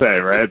was going to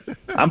say, right?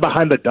 I'm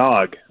behind the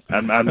dog.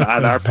 I'm on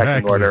our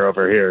pecking order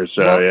over here,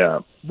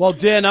 so Well,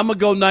 Dan, I'm going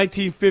to go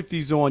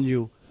 1950s on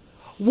you.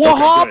 What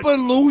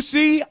happened,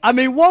 Lucy? I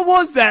mean, what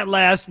was that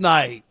last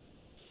night?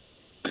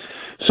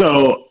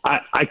 So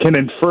I can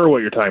infer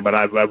what you're talking about.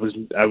 I was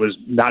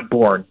not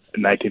born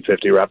in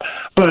 1950, Rob.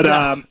 But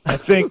yes. I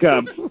think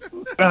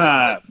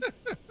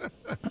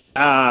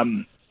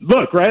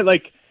look, right?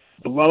 Like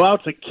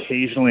blowouts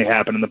occasionally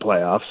happen in the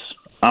playoffs.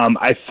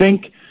 I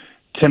think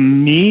to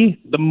me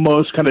the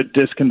most kind of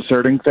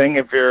disconcerting thing,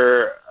 if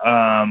you're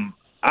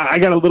I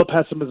got a little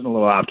pessimism and a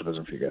little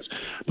optimism for you guys.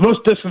 The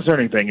most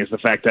disconcerting thing is the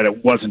fact that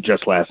it wasn't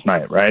just last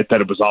night, right? That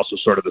it was also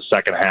sort of the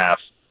second half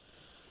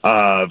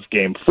of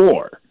Game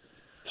 4.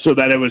 So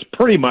that it was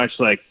pretty much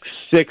like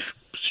 6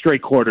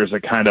 straight quarters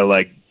of kind of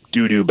like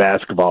doo-doo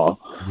basketball,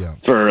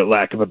 for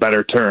lack of a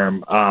better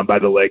term, by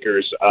the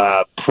Lakers.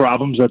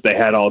 Problems that they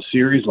had all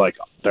series, like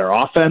their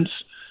offense,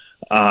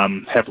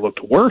 have looked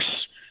worse.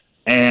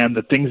 And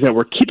the things that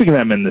were keeping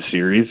them in the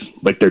series,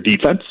 like their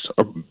defense,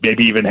 or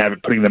maybe even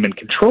putting them in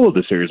control of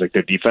the series, like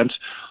their defense,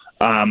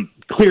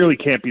 clearly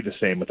can't be the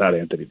same without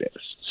Anthony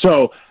Davis.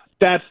 So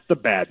that's the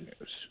bad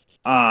news.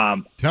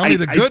 Tell me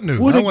the good news.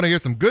 I want to hear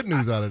some good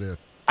news out of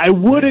this. I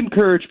would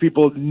encourage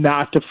people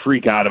not to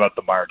freak out about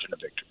the margin of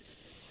victory.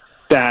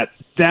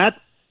 That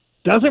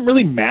doesn't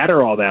really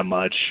matter all that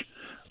much.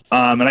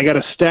 And I got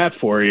a stat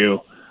for you.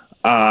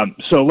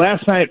 So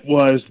last night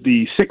was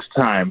the 6th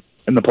time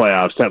in the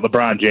playoffs that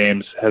LeBron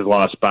James has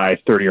lost by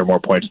 30 or more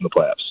points in the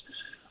playoffs.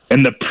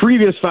 In the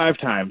previous 5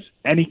 times,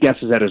 any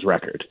guesses at his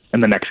record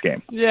in the next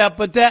game? Yeah,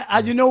 but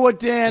that you know what,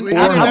 Dan?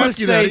 I'm going to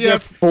say they're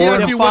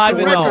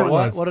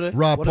 4-0. What are they?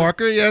 Rob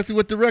Parker, you asked me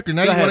what the record.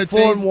 Now Go you ahead, want to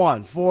change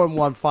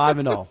 4-1,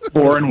 5-0.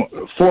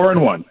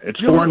 4-1. It's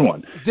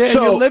 4-1. Dan,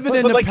 So, you're living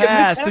in the like,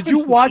 past. Did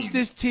you watch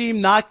this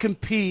team not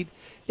compete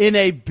in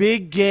a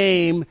big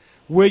game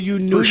where you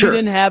knew you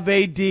didn't have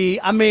AD?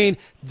 I mean,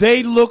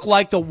 they look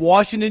like the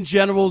Washington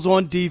Generals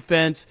on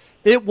defense.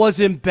 It was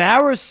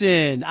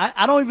embarrassing.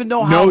 I don't even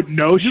know how.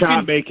 No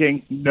shot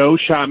making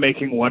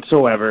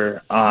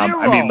whatsoever.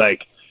 I mean,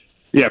 like,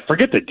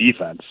 forget the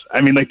defense.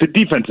 I mean, like, the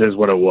defense is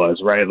what it was,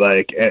 right?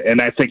 Like,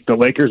 and I think the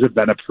Lakers have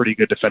been a pretty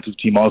good defensive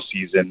team all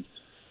season.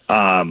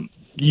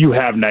 You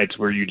have nights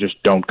where you just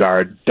don't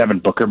guard. Devin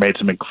Booker made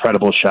some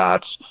incredible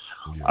shots,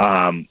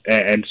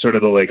 and sort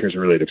of the Lakers are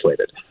really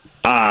deflated.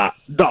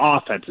 The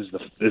offense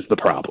is the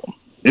problem.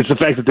 It's the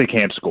fact that they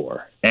can't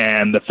score,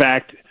 and the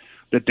fact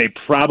that they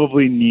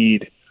probably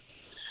need.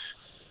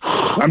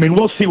 I mean,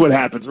 we'll see what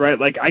happens, right?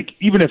 Like,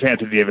 even if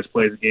Anthony Davis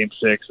plays Game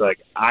 6, like,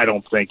 I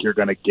don't think you're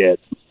going to get.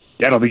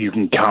 I don't think you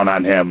can count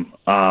on him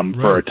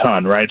for a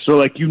ton, right? So,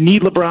 like, you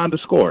need LeBron to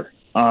score.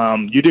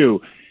 You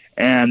do,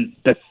 and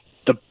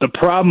the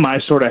problem I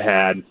sort of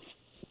had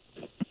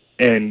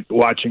in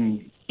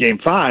watching Game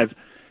 5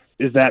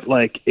 is that,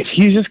 like, if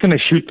he's just going to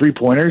shoot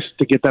 3-pointers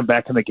to get them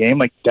back in the game,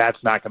 like, that's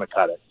not going to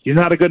cut it. He's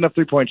not a good enough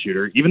 3-point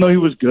shooter, even though he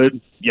was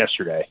good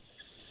yesterday.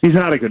 He's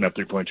not a good enough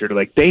 3-point shooter.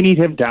 Like, they need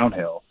him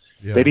downhill.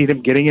 Yeah. They need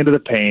him getting into the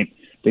paint.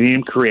 They need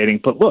him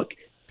creating. But look,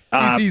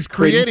 he's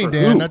creating,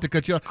 Dan. Not to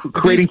cut you off.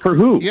 Creating for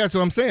who? Yeah, that's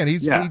what I'm saying.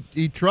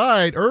 He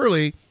tried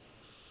early,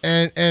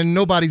 and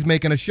nobody's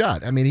making a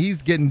shot. I mean,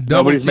 he's getting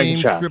double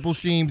teamed, triple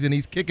teams, and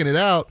he's kicking it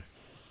out,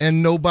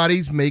 and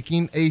nobody's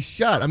making a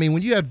shot. I mean,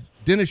 when you have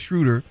Dennis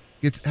Schroeder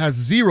has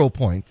 0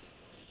 points,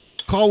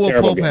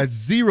 Caldwell Pope has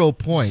 0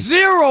 points.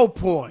 0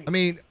 points. I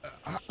mean,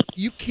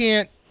 you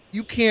can't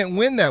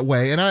win that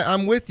way. And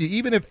I'm with you.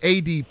 Even if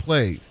AD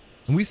plays,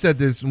 and we said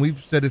this, and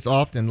we've said this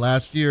often.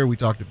 Last year we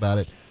talked about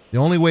it. The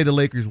only way the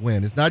Lakers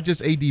win is not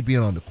just AD being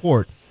on the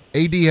court.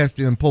 AD has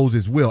to impose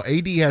his will.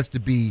 AD has to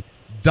be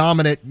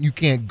dominant. You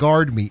can't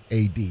guard me,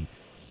 AD.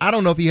 I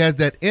don't know if he has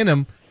that in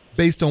him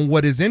based on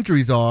what his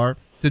injuries are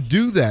to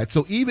do that.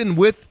 So even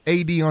with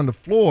AD on the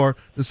floor,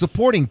 the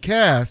supporting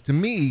cast, to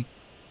me,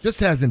 just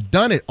hasn't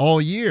done it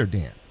all year,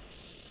 Dan.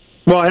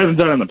 Well, I haven't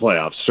done it in the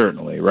playoffs,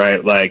 certainly,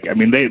 right? Like, I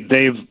mean,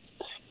 they've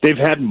they've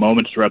had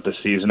moments throughout the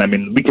season. I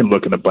mean, we can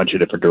look in a bunch of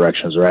different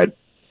directions, right,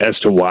 as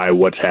to why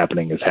what's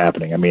happening is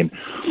happening. I mean,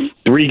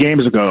 3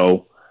 games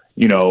ago,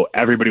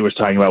 everybody was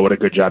talking about what a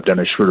good job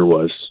Dennis Schroeder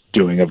was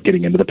doing of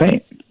getting into the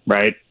paint,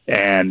 right?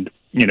 And,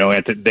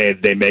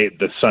 they made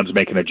the Suns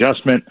make an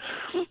adjustment.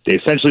 They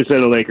essentially said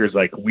to the Lakers,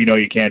 like, we know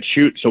you can't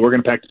shoot, so we're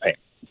going to pack the paint.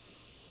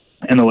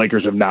 And the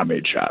Lakers have not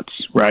made shots,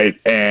 right?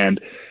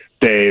 And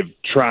they've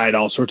tried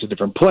all sorts of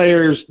different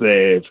players.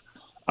 They've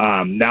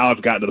now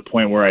have gotten to the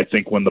point where I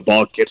think when the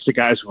ball gets to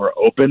guys who are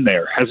open,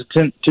 they're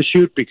hesitant to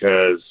shoot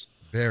because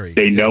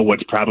they know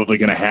what's probably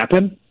going to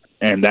happen,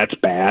 and that's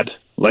bad.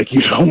 Like,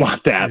 you don't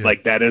want that. Yeah.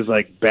 Like, that is,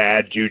 like,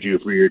 bad juju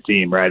for your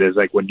team, right? It's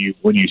like when you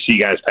see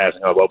guys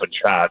passing up open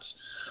shots,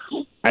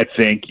 I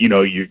think, you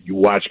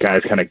watch guys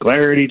kind of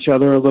glare at each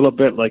other a little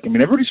bit. Like, I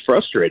mean, everybody's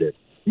frustrated,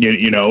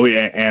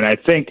 and I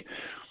think,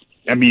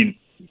 I mean,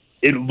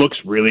 it looks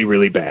really,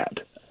 really bad.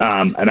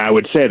 And I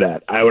would say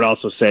that. I would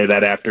also say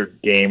that after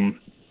game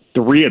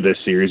 3 of this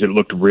series, it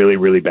looked really,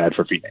 really bad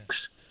for Phoenix.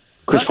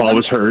 Chris Paul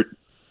was hurt.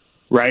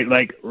 Right,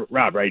 like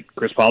Rob. Right,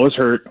 Chris Paul was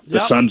hurt.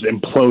 The Suns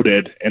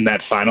imploded in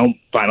that final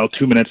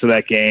 2 minutes of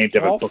that game.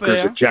 Devin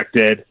Booker's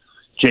ejected.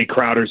 Jay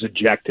Crowder's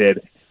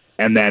ejected,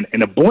 and then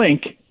in a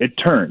blink, it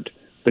turned.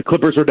 The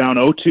Clippers were down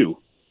 0-2,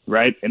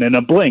 right, and in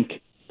a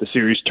blink, the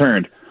series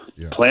turned.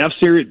 Yeah. Playoff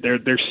series,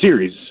 they're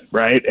series,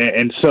 right,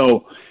 and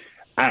so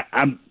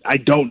I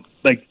don't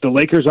like the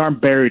Lakers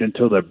aren't buried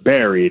until they're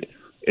buried.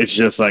 It's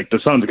just like the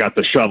Suns got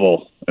the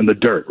shovel in the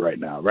dirt right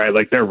now, right?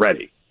 Like they're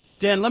ready.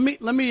 Dan, let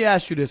me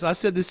ask you this. I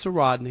said this to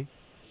Rodney,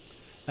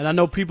 and I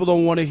know people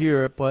don't want to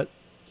hear it, but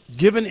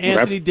given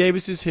Anthony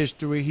Davis's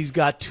history, he's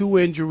got 2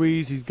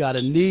 injuries. He's got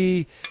a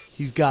knee.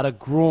 He's got a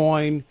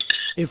groin.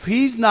 If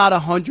he's not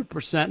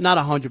 100%, not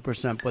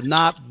 100%, but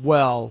not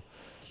well,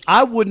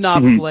 I would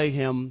not play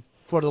him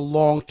for the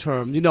long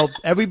term.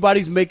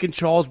 Everybody's making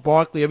Charles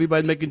Barkley.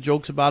 Everybody's making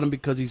jokes about him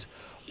because he's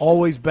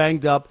always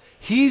banged up.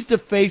 He's the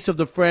face of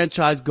the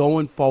franchise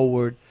going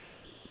forward.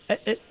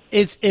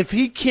 If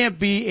he can't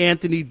be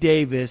Anthony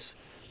Davis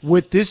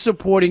with this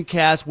supporting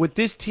cast, with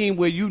this team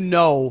where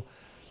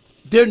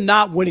they're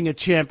not winning a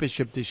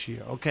championship this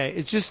year, okay?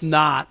 It's just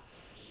not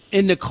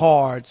in the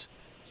cards.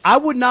 I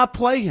would not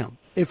play him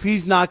if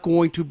he's not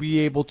going to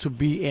be able to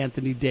be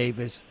Anthony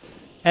Davis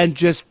and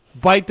just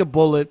bite the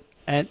bullet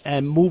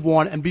and move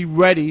on and be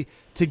ready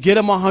to get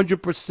him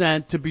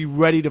 100% to be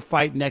ready to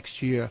fight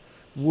next year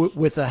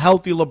with a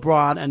healthy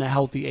LeBron and a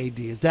healthy AD.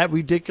 Is that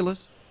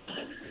ridiculous?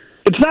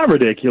 It's not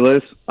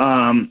ridiculous,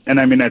 and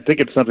I mean I think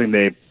it's something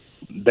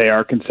they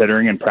are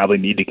considering and probably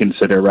need to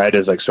consider, right?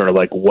 Is like sort of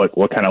like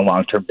what kind of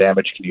long-term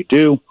damage can you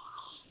do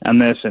on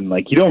this, and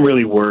like you don't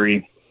really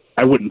worry.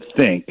 I wouldn't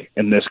think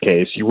in this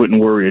case you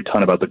wouldn't worry a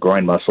ton about the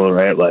groin muscle,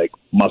 right? Like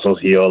muscles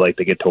heal, like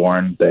they get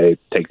torn, they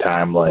take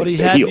time. Like, but he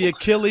had the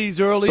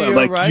Achilles earlier, but,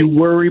 like, right? You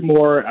worry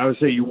more. I would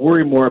say you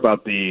worry more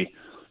about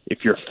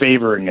if you're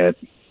favoring it.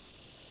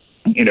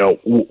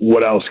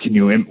 What else can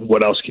you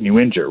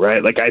injure,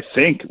 right? Like I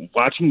think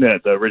watching the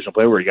original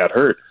play where he got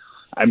hurt,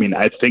 I mean,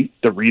 I think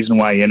the reason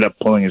why he ended up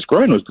pulling his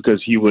groin was because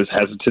he was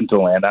hesitant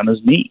to land on his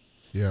knee,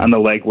 on the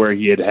leg where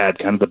he had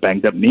kind of the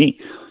banged up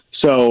knee.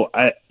 So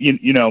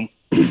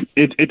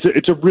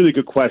it's a really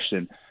good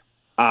question.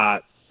 The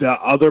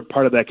other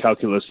part of that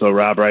calculus, though,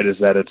 Rob, right, is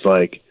that it's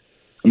like,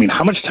 I mean,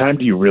 how much time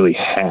do you really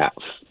have,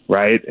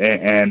 right?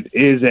 And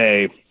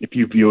if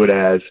you view it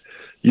as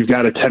you've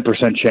got a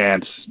 10%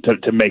 chance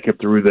to make it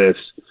through this,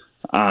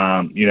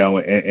 and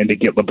to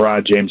get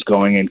LeBron James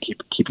going and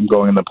keep him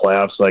going in the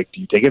playoffs. Like,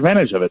 do you take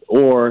advantage of it,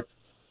 or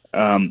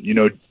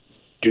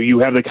do you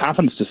have the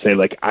confidence to say,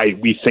 like,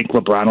 we think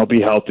LeBron will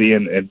be healthy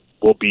and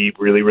will be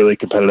really, really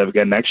competitive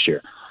again next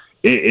year?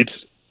 It's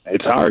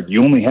hard.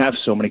 You only have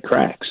so many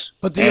cracks.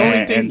 But the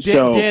only thing,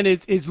 Dan,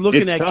 is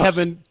looking at tough.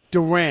 Kevin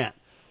Durant,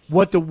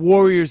 what the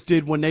Warriors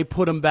did when they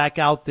put him back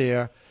out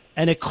there,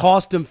 and it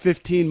cost them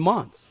 15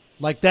 months.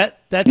 Like that's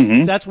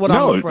what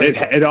I'm afraid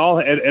of. It all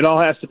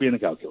has to be in the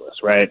calculus,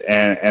 right?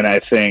 And I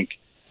think,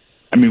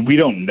 I mean, we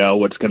don't know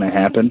what's going to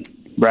happen,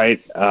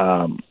 right?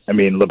 I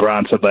mean,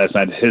 LeBron said last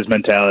night his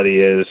mentality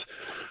is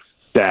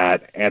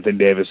that Anthony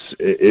Davis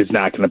is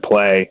not going to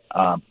play.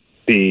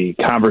 The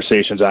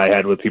conversations I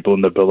had with people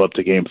in the build-up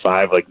to Game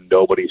 5, like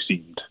nobody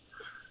seemed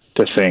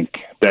to think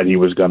that he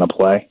was going to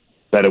play.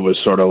 That it was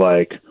sort of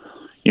like,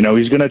 he's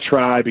going to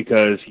try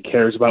because he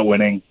cares about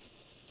winning.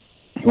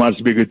 He wants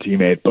to be a good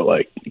teammate, but,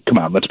 like, come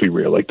on, let's be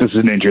real. Like, this is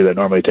an injury that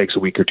normally takes a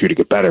week or two to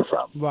get better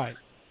from. Right.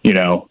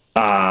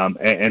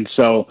 And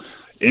so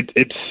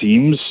it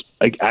seems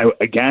like,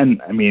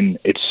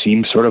 it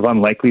seems sort of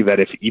unlikely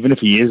that even if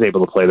he is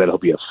able to play, that he'll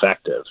be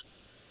effective,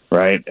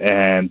 right?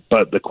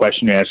 But the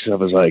question you ask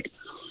yourself is, like,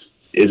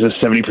 is a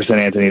 70%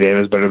 Anthony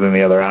Davis better than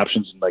the other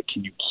options? And, like,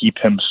 can you keep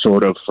him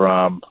sort of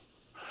from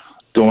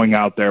going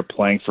out there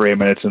playing for 8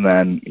 minutes and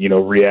then,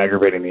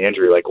 re-aggravating the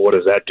injury? Like, what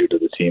does that do to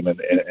the team and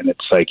its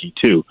psyche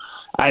too?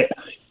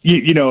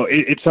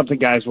 It's something,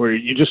 guys, where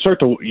you just start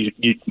to,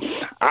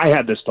 I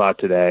had this thought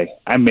today.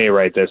 I may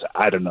write this.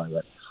 I don't know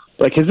yet.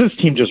 Like, has this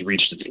team just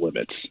reached its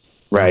limits,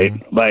 right?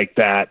 Mm-hmm. Like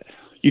that,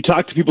 you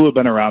talk to people who've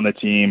been around the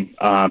team,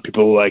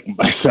 people like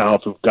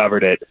myself who've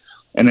covered it,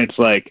 and it's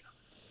like,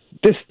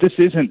 this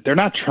isn't, they're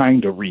not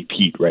trying to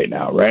repeat right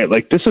now, right?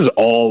 Like, this is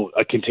all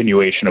a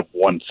continuation of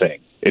one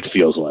thing, it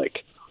feels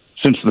like,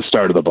 since the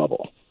start of the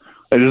bubble.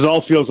 It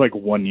all feels like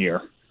 1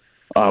 year,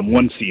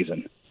 one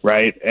season,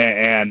 right?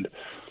 And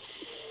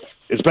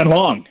it's been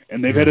long,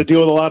 and they've had to deal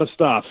with a lot of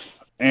stuff.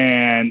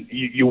 And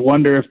you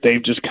wonder if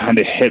they've just kind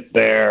of hit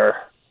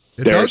their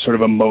sort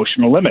of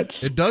emotional limits.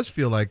 It does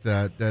feel like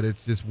that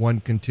it's just one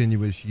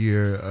continuous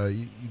year.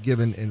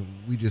 Given, and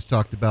we just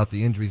talked about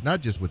the injuries,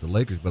 not just with the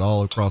Lakers, but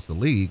all across the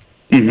league,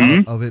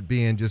 of it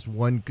being just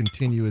one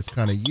continuous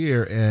kind of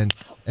year.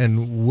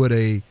 And would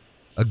a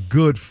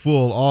good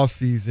full off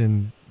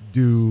season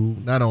do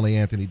not only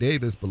Anthony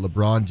Davis but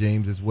LeBron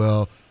James as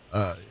well,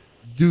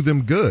 do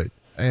them good?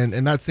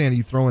 And not saying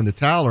you throw in the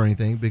towel or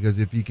anything, because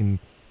they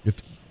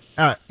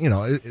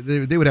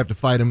would have to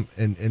fight him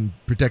and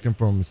protect him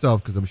from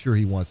himself, because I'm sure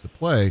he wants to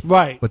play.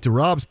 Right. But to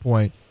Rob's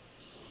point,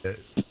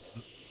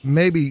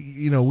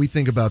 maybe, we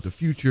think about the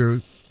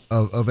future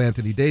of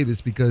Anthony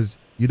Davis, because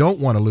you don't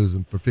want to lose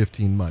him for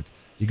 15 months.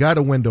 You got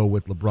a window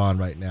with LeBron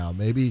right now,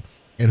 maybe,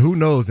 and who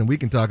knows, and we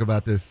can talk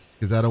about this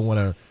because I don't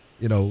want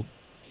to,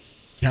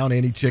 count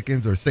any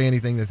chickens or say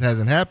anything that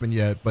hasn't happened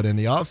yet, but in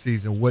the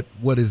offseason,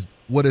 what is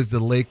the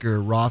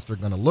Laker roster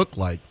going to look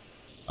like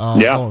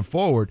going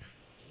forward?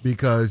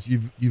 Because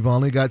you've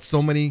only got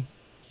so many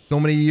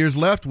years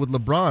left with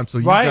LeBron, so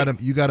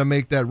you got to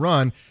make that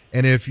run.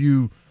 And if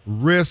you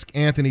risk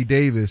Anthony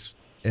Davis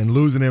and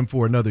losing him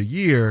for another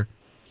year,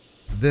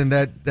 then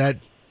that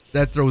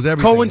throws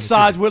everything.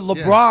 Coincides with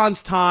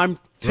LeBron's time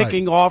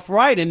ticking off,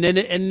 right? And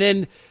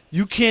then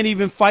you can't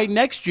even fight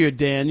next year,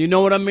 Dan. You know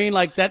what I mean?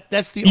 Like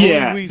that's the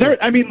only reason.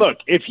 I mean, look,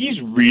 if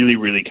he's really,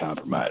 really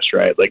compromised,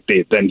 right? Like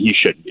then he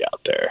shouldn't be out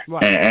there.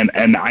 Right. And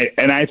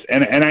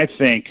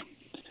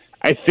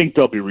I think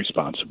they'll be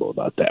responsible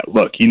about that.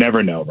 Look, you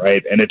never know,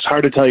 right? And it's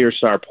hard to tell your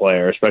star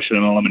player, especially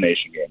in an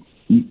elimination game,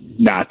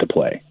 not to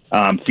play.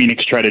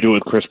 Phoenix tried to do it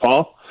with Chris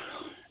Paul,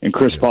 and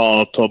Chris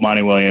Paul told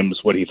Monty Williams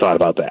what he thought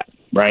about that,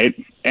 right?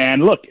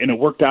 And look, and it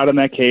worked out in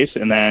that case,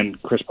 and then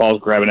Chris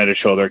Paul's grabbing at his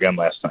shoulder again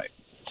last night.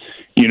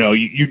 You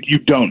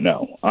don't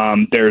know.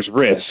 There's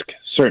risk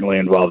certainly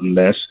involved in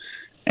this,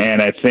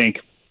 and I think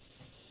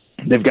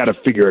they've got to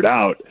figure it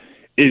out.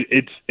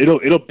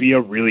 It'll be a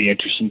really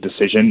interesting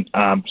decision.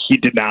 He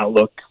did not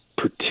look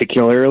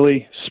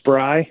particularly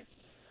spry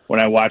when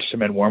I watched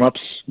him in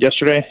warm-ups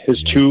yesterday.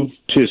 His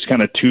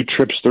kind of two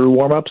trips through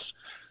warm-ups.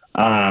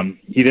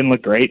 He didn't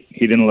look great.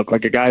 He didn't look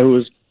like a guy who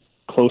was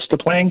close to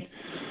playing.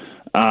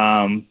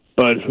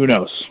 But who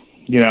knows?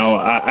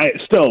 I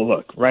still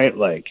look, right?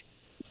 Like,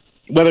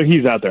 whether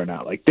he's out there or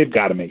not, like, they've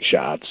got to make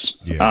shots.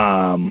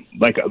 Yeah.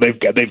 Like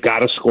they've got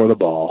to score the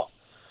ball.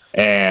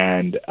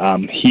 And I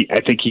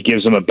think he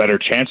gives them a better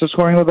chance of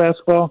scoring the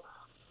basketball.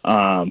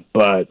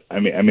 But I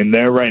mean,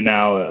 they're right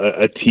now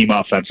a team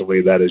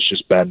offensively that has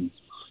just been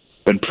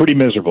pretty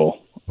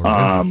miserable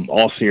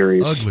all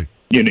series. Ugly,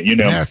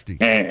 nasty,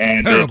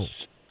 and terrible.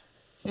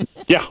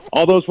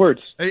 All those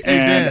words. Hey,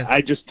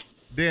 and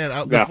Dan,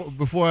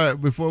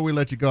 before we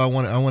let you go, I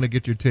want to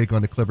get your take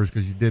on the Clippers,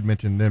 because you did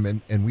mention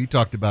them, and we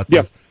talked about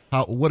this.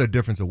 What a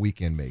difference a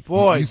weekend makes.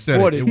 You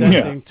said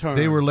it.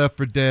 They were left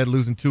for dead,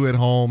 losing 2 at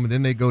home, and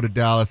then they go to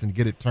Dallas and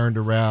get it turned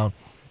around.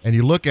 And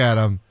you look at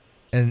them,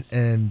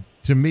 and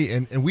to me,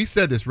 and we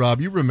said this,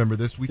 Rob, you remember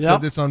this. We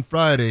said this on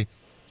Friday.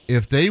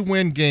 If they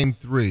win Game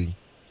 3,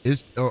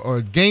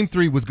 or Game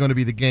 3 was going to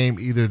be the game,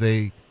 either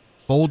they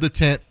fold the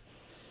tent,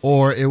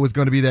 or it was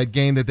going to be that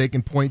game that they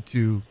can point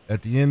to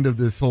at the end of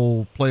this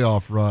whole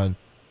playoff run,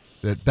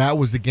 that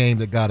was the game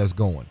that got us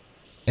going.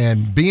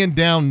 And being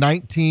down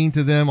 19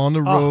 to them on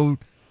the road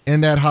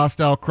in that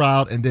hostile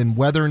crowd, and then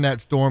weathering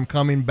that storm,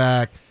 coming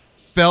back,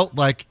 felt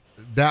like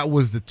that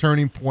was the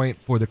turning point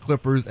for the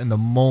Clippers and the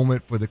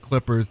moment for the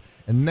Clippers.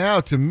 And now,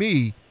 to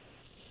me,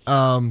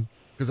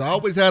 because I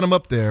always had them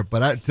up there,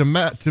 but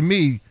to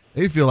me,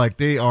 they feel like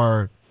they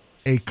are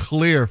a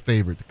clear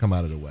favorite to come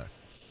out of the West.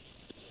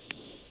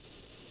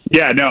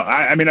 Yeah, no,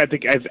 I mean, I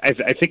think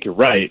you're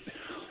right.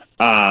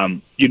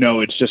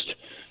 It's just,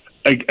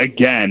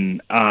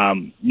 again,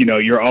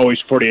 you're always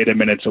 48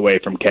 minutes away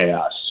from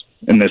chaos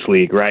in this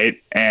league, right?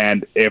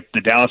 And if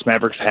the Dallas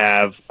Mavericks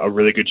have a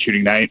really good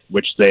shooting night,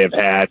 which they have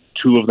had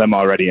 2 of them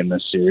already in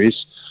this series,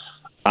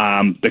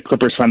 the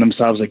Clippers find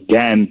themselves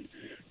again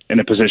in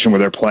a position where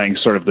they're playing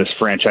sort of this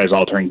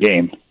franchise-altering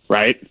game,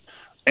 right?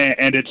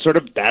 And it's sort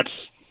of that's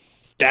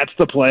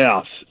the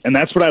playoffs, and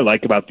that's what I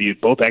like about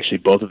both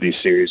of these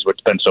series.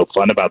 What's been so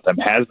fun about them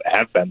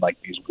have been like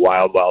these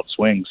wild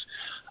swings.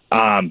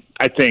 I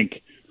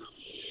think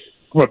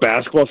from a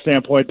basketball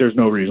standpoint, there's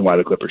no reason why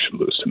the Clippers should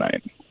lose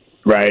tonight,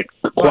 right?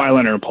 Kawhi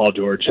Leonard and Paul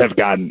George have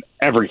gotten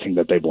everything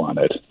that they've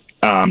wanted.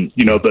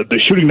 The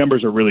shooting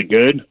numbers are really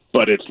good,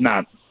 but it's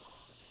not,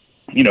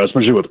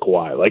 especially with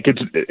Kawhi, like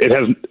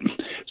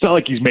it's not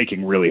like he's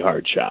making really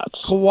hard shots.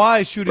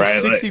 Kawhi is shooting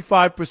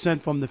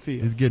 65% from the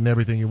field. He's getting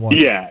everything he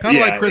wants. Yeah, kind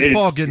of like Chris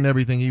Paul getting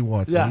everything he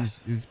wants.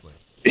 Yes. He's playing.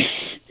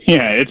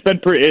 Yeah, it's been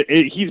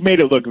he's made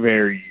it look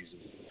very easy.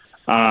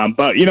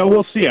 But,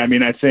 we'll see. I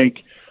mean, I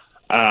think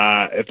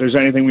if there's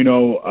anything we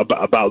know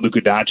about Luka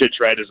Doncic,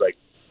 right, is like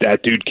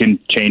that dude can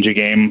change a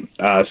game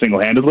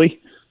single-handedly.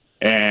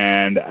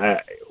 And,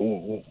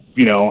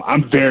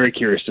 I'm very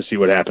curious to see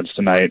what happens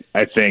tonight.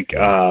 I think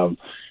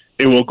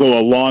it will go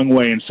a long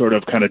way in sort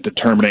of kind of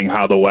determining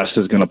how the West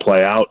is going to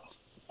play out,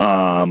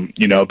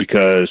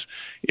 because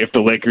if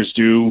the Lakers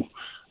do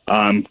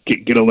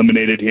get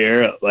eliminated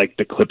here, like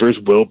the Clippers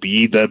will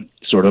be the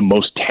sort of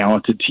most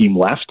talented team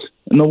left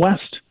in the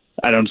West.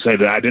 I didn't say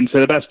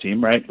the best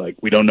team, right? Like,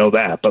 we don't know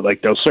that, but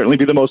like they'll certainly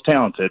be the most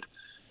talented.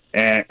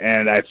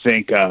 And I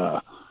think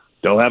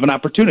they'll have an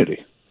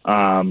opportunity,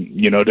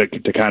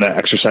 to kind of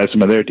exercise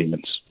some of their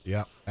demons.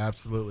 Yeah,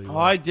 absolutely. All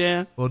right,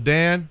 Dan. Well,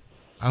 Dan,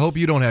 I hope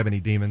you don't have any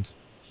demons.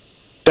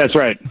 That's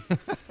right.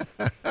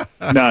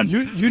 None.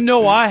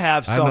 I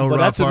have some, but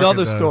that's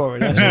another story.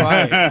 That's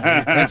right.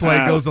 That's why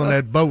he goes on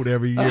that boat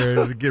every year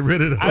to get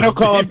rid of those I don't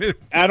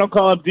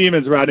call them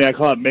demons, Rodney. I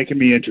call them making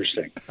me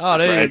interesting. Oh,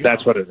 there you go.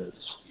 That's what it is.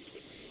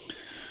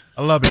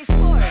 I love it.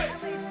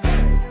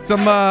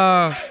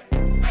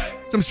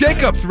 Some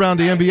shakeups around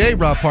the NBA,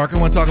 Rob Parker. I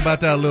want to talk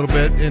about that a little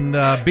bit in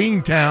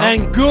Beantown.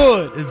 And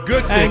good. It's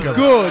good shakeups. And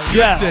good,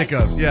 yes.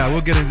 Shakeups. Yeah,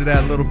 we'll get into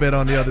that a little bit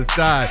on the other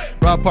side.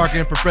 Rob Parker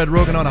in for Fred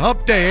Rogan on a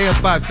hump day, AM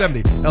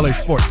 570, LA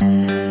Sports.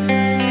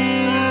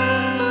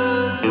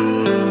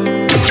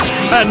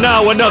 And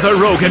now another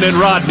Rogan and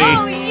Rodney.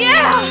 Oh,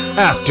 yeah!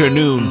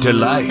 Afternoon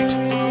Delight.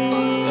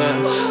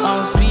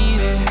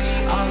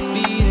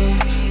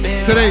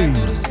 Today's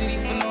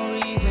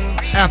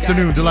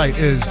Afternoon Delight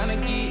is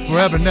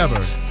Forever Never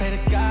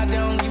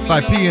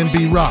by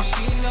PNB Rock.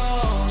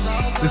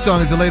 This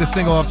song is the latest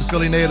single off the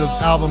Philly Natives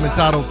album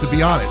entitled To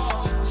Be Honest,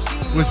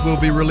 which will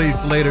be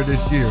released later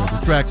this year. The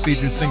track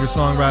features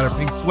singer-songwriter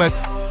Pink Sweat,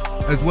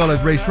 as well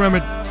as Ray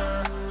Shremmerd,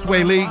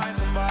 Sway Lee.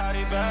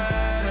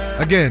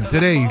 Again,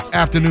 today's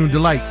Afternoon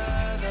Delight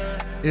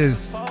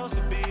is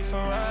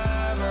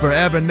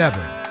Forever Never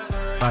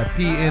by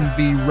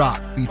PNB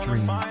Rock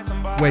featuring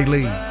Sway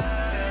Lee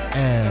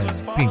and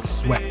Pink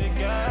Sweat.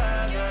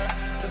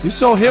 You're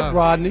so hip,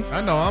 Rodney.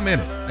 I know, I'm in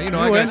it. I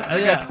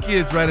got the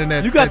kids right in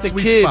that. You got that the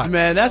sweet kids, spot.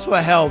 man. That's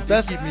what helps.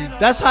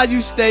 That's how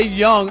you stay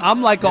young.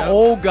 I'm like an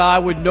old guy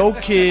with no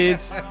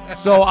kids,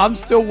 so I'm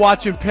still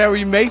watching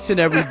Perry Mason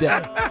every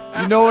day.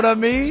 You know what I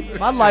mean?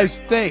 My life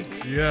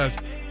stinks. Yes,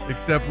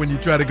 except when you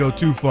try to go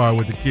too far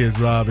with the kids,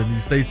 Rob, and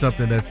you say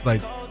something that's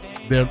like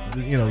the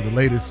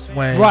latest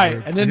swing. Right,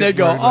 and then they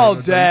go,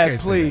 "Oh, Dad,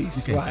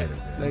 please." You can't right. say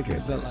that. You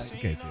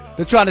can't say that.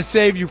 They're trying to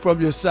save you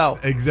from yourself.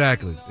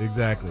 Exactly.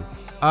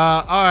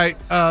 All right,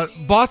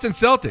 Boston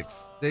Celtics.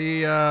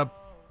 They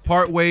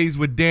part ways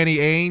with Danny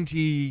Ainge.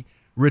 He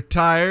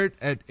retired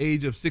at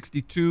age of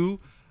 62.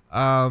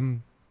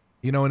 In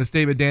a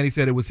statement, Danny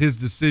said it was his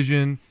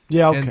decision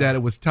and that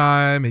it was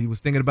time. He was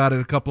thinking about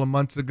it a couple of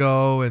months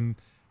ago and,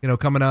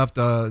 coming off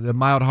the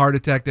mild heart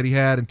attack that he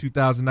had in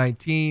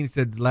 2019. He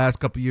said the last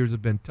couple of years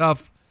have been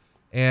tough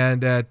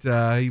and that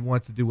he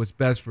wants to do what's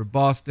best for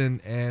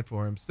Boston and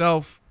for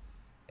himself.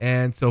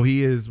 And so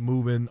he is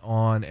moving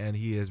on and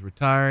he is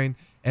retiring.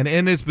 And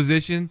in this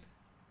position,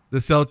 the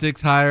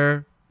Celtics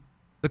hire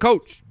the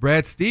coach.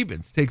 Brad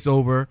Stevens takes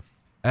over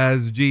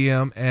as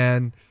GM,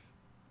 and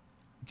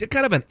just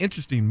kind of an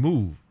interesting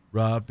move,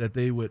 Rob, that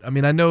they would. I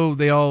mean, I know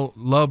they all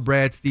love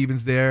Brad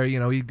Stevens there.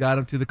 He got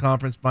them to the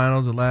conference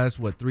finals the last,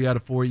 3 out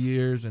of 4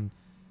 years, and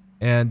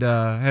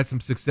had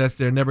some success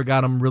there. Never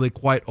got them really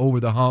quite over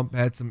the hump.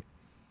 Had some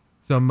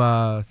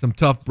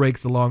tough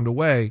breaks along the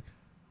way.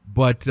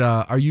 But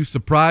are you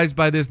surprised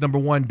by this? Number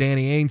one,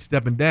 Danny Ainge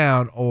stepping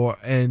down,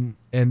 and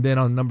then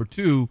on number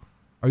two,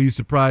 are you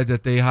surprised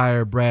that they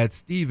hire Brad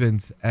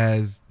Stevens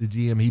as the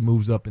GM? He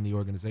moves up in the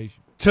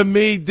organization. To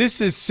me, this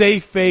is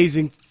safe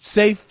facing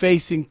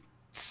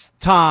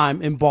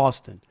time in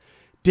Boston.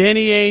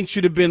 Danny Ainge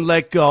should have been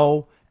let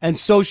go, and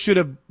so should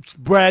have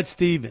Brad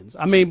Stevens.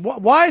 I mean,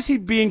 why is he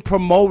being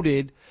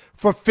promoted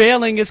for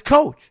failing as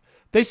coach?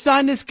 They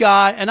signed this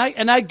guy, and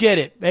I get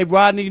it. Hey,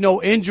 Rodney,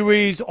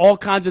 injuries, all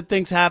kinds of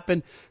things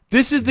happen.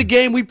 This is the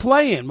game we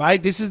play in,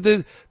 right? This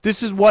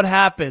is what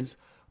happens.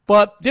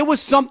 But there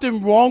was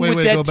something wrong with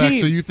that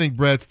team. So you think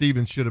Brad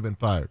Stevens should have been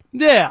fired?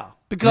 Yeah,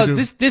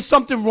 because there's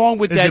something wrong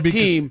with that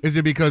team. Is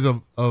it because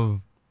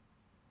of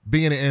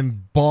being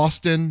in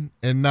Boston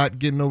and not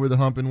getting over the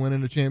hump and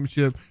winning the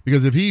championship?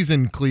 Because if he's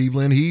in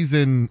Cleveland, he's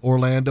in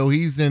Orlando,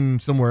 he's in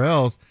somewhere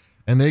else,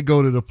 and they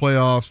go to the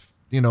playoffs,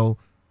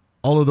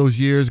 all of those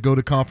years, go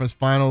to conference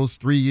finals,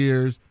 3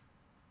 years.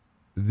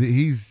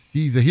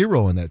 He's a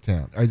hero in that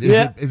town.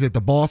 Is it the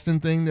Boston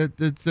thing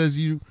that says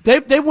you?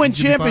 They win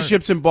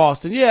championships in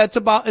Boston. Yeah, it's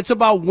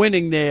about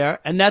winning there,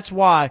 and that's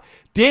why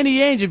Danny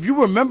Ainge. If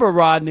you remember,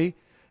 Rodney,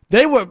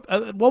 they were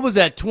what was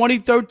that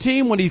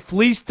 2013 when he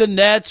fleeced the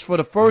Nets for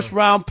the first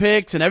round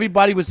picks, and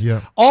everybody was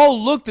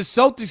look, the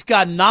Celtics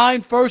got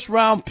 9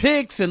 first-round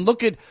picks, and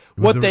look at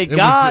what they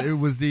got. It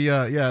was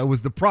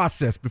the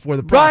process before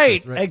the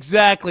process. Right,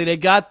 exactly. They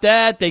got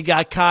that. They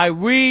got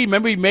Kyrie.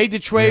 Remember, he made the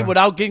trade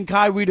without getting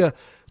Kyrie to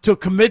to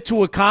commit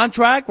to a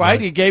contract, right?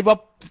 He gave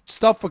up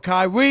stuff for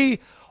Kyrie,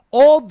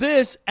 all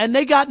this, and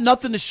they got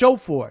nothing to show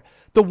for it.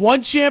 The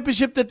one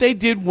championship that they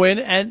did win,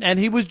 and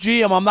he was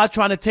GM, I'm not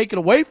trying to take it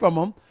away from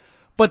him,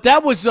 but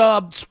that was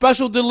a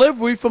special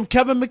delivery from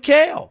Kevin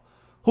McHale,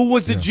 who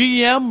was the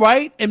GM,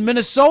 right, in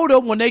Minnesota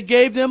when they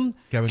gave them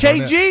Kevin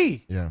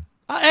KG. Garnett.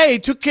 Hey, he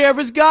took care of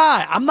his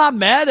guy. I'm not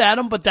mad at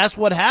him, but that's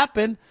what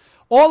happened.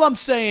 All I'm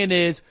saying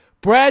is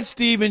Brad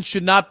Stevens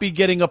should not be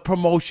getting a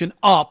promotion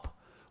up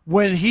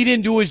when he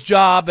didn't do his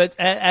job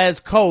as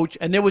coach,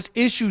 and there was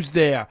issues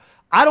there.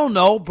 I don't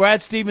know.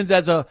 Brad Stevens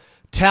as a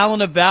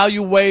talent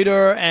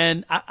evaluator,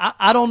 and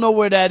I don't know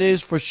where that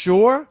is for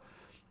sure.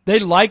 They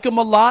like him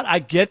a lot. I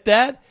get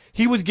that.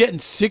 He was getting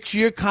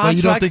 6-year contracts. Well,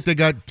 you don't think they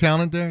got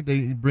talent there?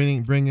 They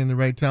bring in the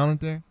right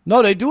talent there?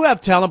 No, they do have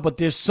talent, but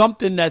there's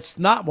something that's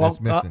not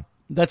missing.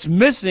 That's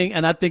missing,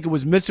 and I think it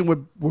was missing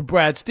with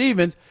Brad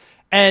Stevens.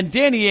 And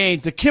Danny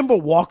Ainge, the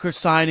Kemba Walker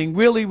signing,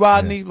 really,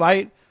 Rodney,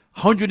 right?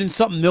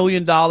 $100-and-something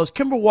million.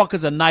 Kemba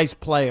Walker's a nice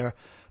player,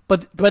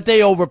 but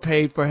they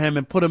overpaid for him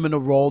and put him in a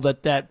role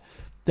that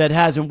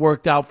hasn't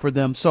worked out for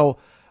them. So,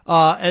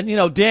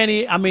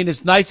 Danny, I mean,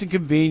 it's nice and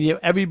convenient.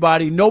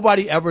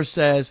 Nobody ever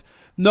says,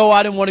 no,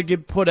 I didn't want to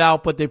get put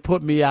out, but they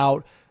put me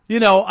out.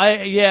 I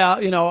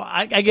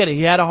get it.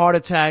 He had a heart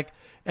attack,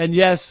 and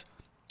yes,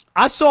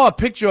 I saw a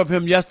picture of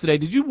him yesterday.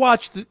 Did you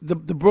watch the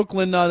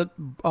Brooklyn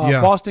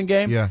Boston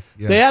game? Yeah.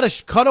 They had a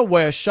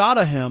cutaway, a shot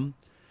of him.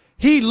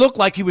 He looked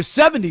like he was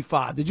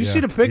 75. Did you see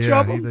the picture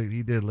of him?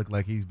 He did look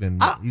like he's been.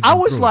 I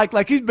was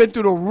like he's been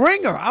through the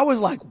ringer. I was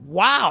like,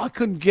 wow, I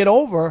couldn't get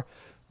over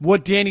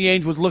what Danny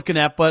Ainge was looking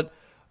at. But,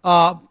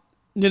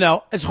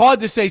 it's hard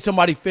to say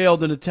somebody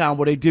failed in a town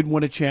where they did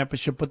win a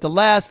championship. But the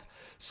last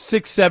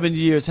 6-7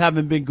 years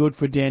haven't been good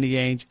for Danny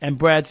Ainge and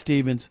Brad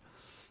Stevens.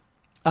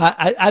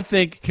 I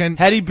think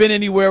had he been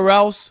anywhere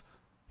else,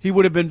 he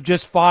would have been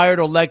just fired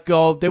or let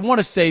go. They want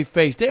to save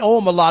face. They owe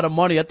him a lot of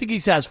money. I think he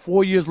has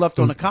 4 years left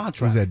on the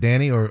contract. Was that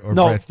Danny or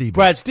no, Brad Stevens?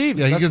 Brad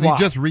Stevens. Yeah, because he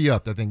just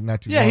re-upped, I think,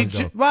 not too long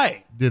ago.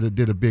 Right.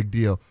 Did a big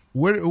deal.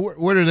 Where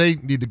do they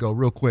need to go,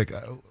 real quick?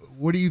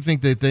 Where do you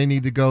think that they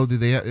need to go?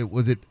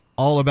 Was it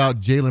all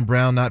about Jaylen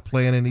Brown not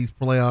playing in these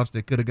playoffs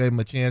that could have gave him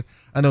a chance?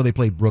 I know they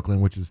played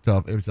Brooklyn, which is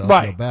tough. It was an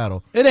uphill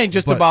battle. It ain't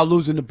just about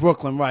losing to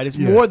Brooklyn, right? It's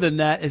more than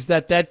that. It's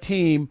that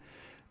team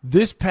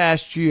this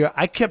past year,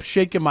 I kept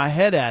shaking my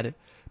head at it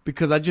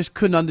because I just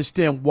couldn't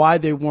understand why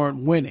they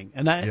weren't winning.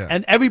 And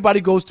and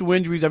everybody goes through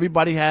injuries.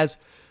 Everybody has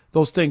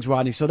those things,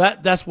 Rodney. So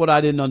that's what I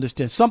didn't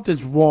understand.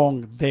 Something's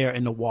wrong there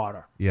in the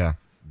water. Yeah,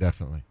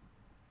 definitely.